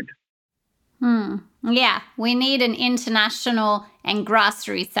forward. Yeah, we need an international and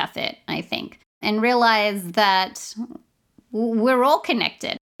grassroots effort, I think, and realize that we're all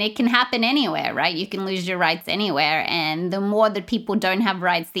connected. It can happen anywhere, right? You can lose your rights anywhere. And the more that people don't have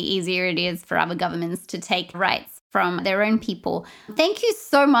rights, the easier it is for other governments to take rights from their own people. Thank you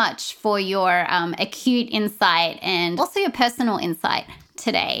so much for your acute insight and also your personal insight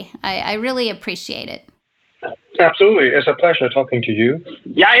today. I really appreciate it. Absolutely. It's a pleasure talking to you.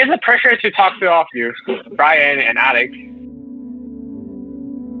 Yeah, it's a pleasure to talk to all of you, Brian and Alex.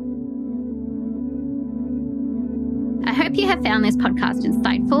 I hope you have found this podcast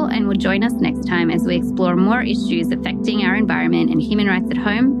insightful and will join us next time as we explore more issues affecting our environment and human rights at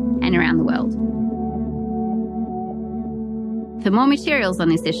home and around the world. For more materials on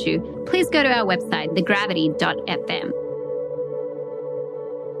this issue, please go to our website, thegravity.fm.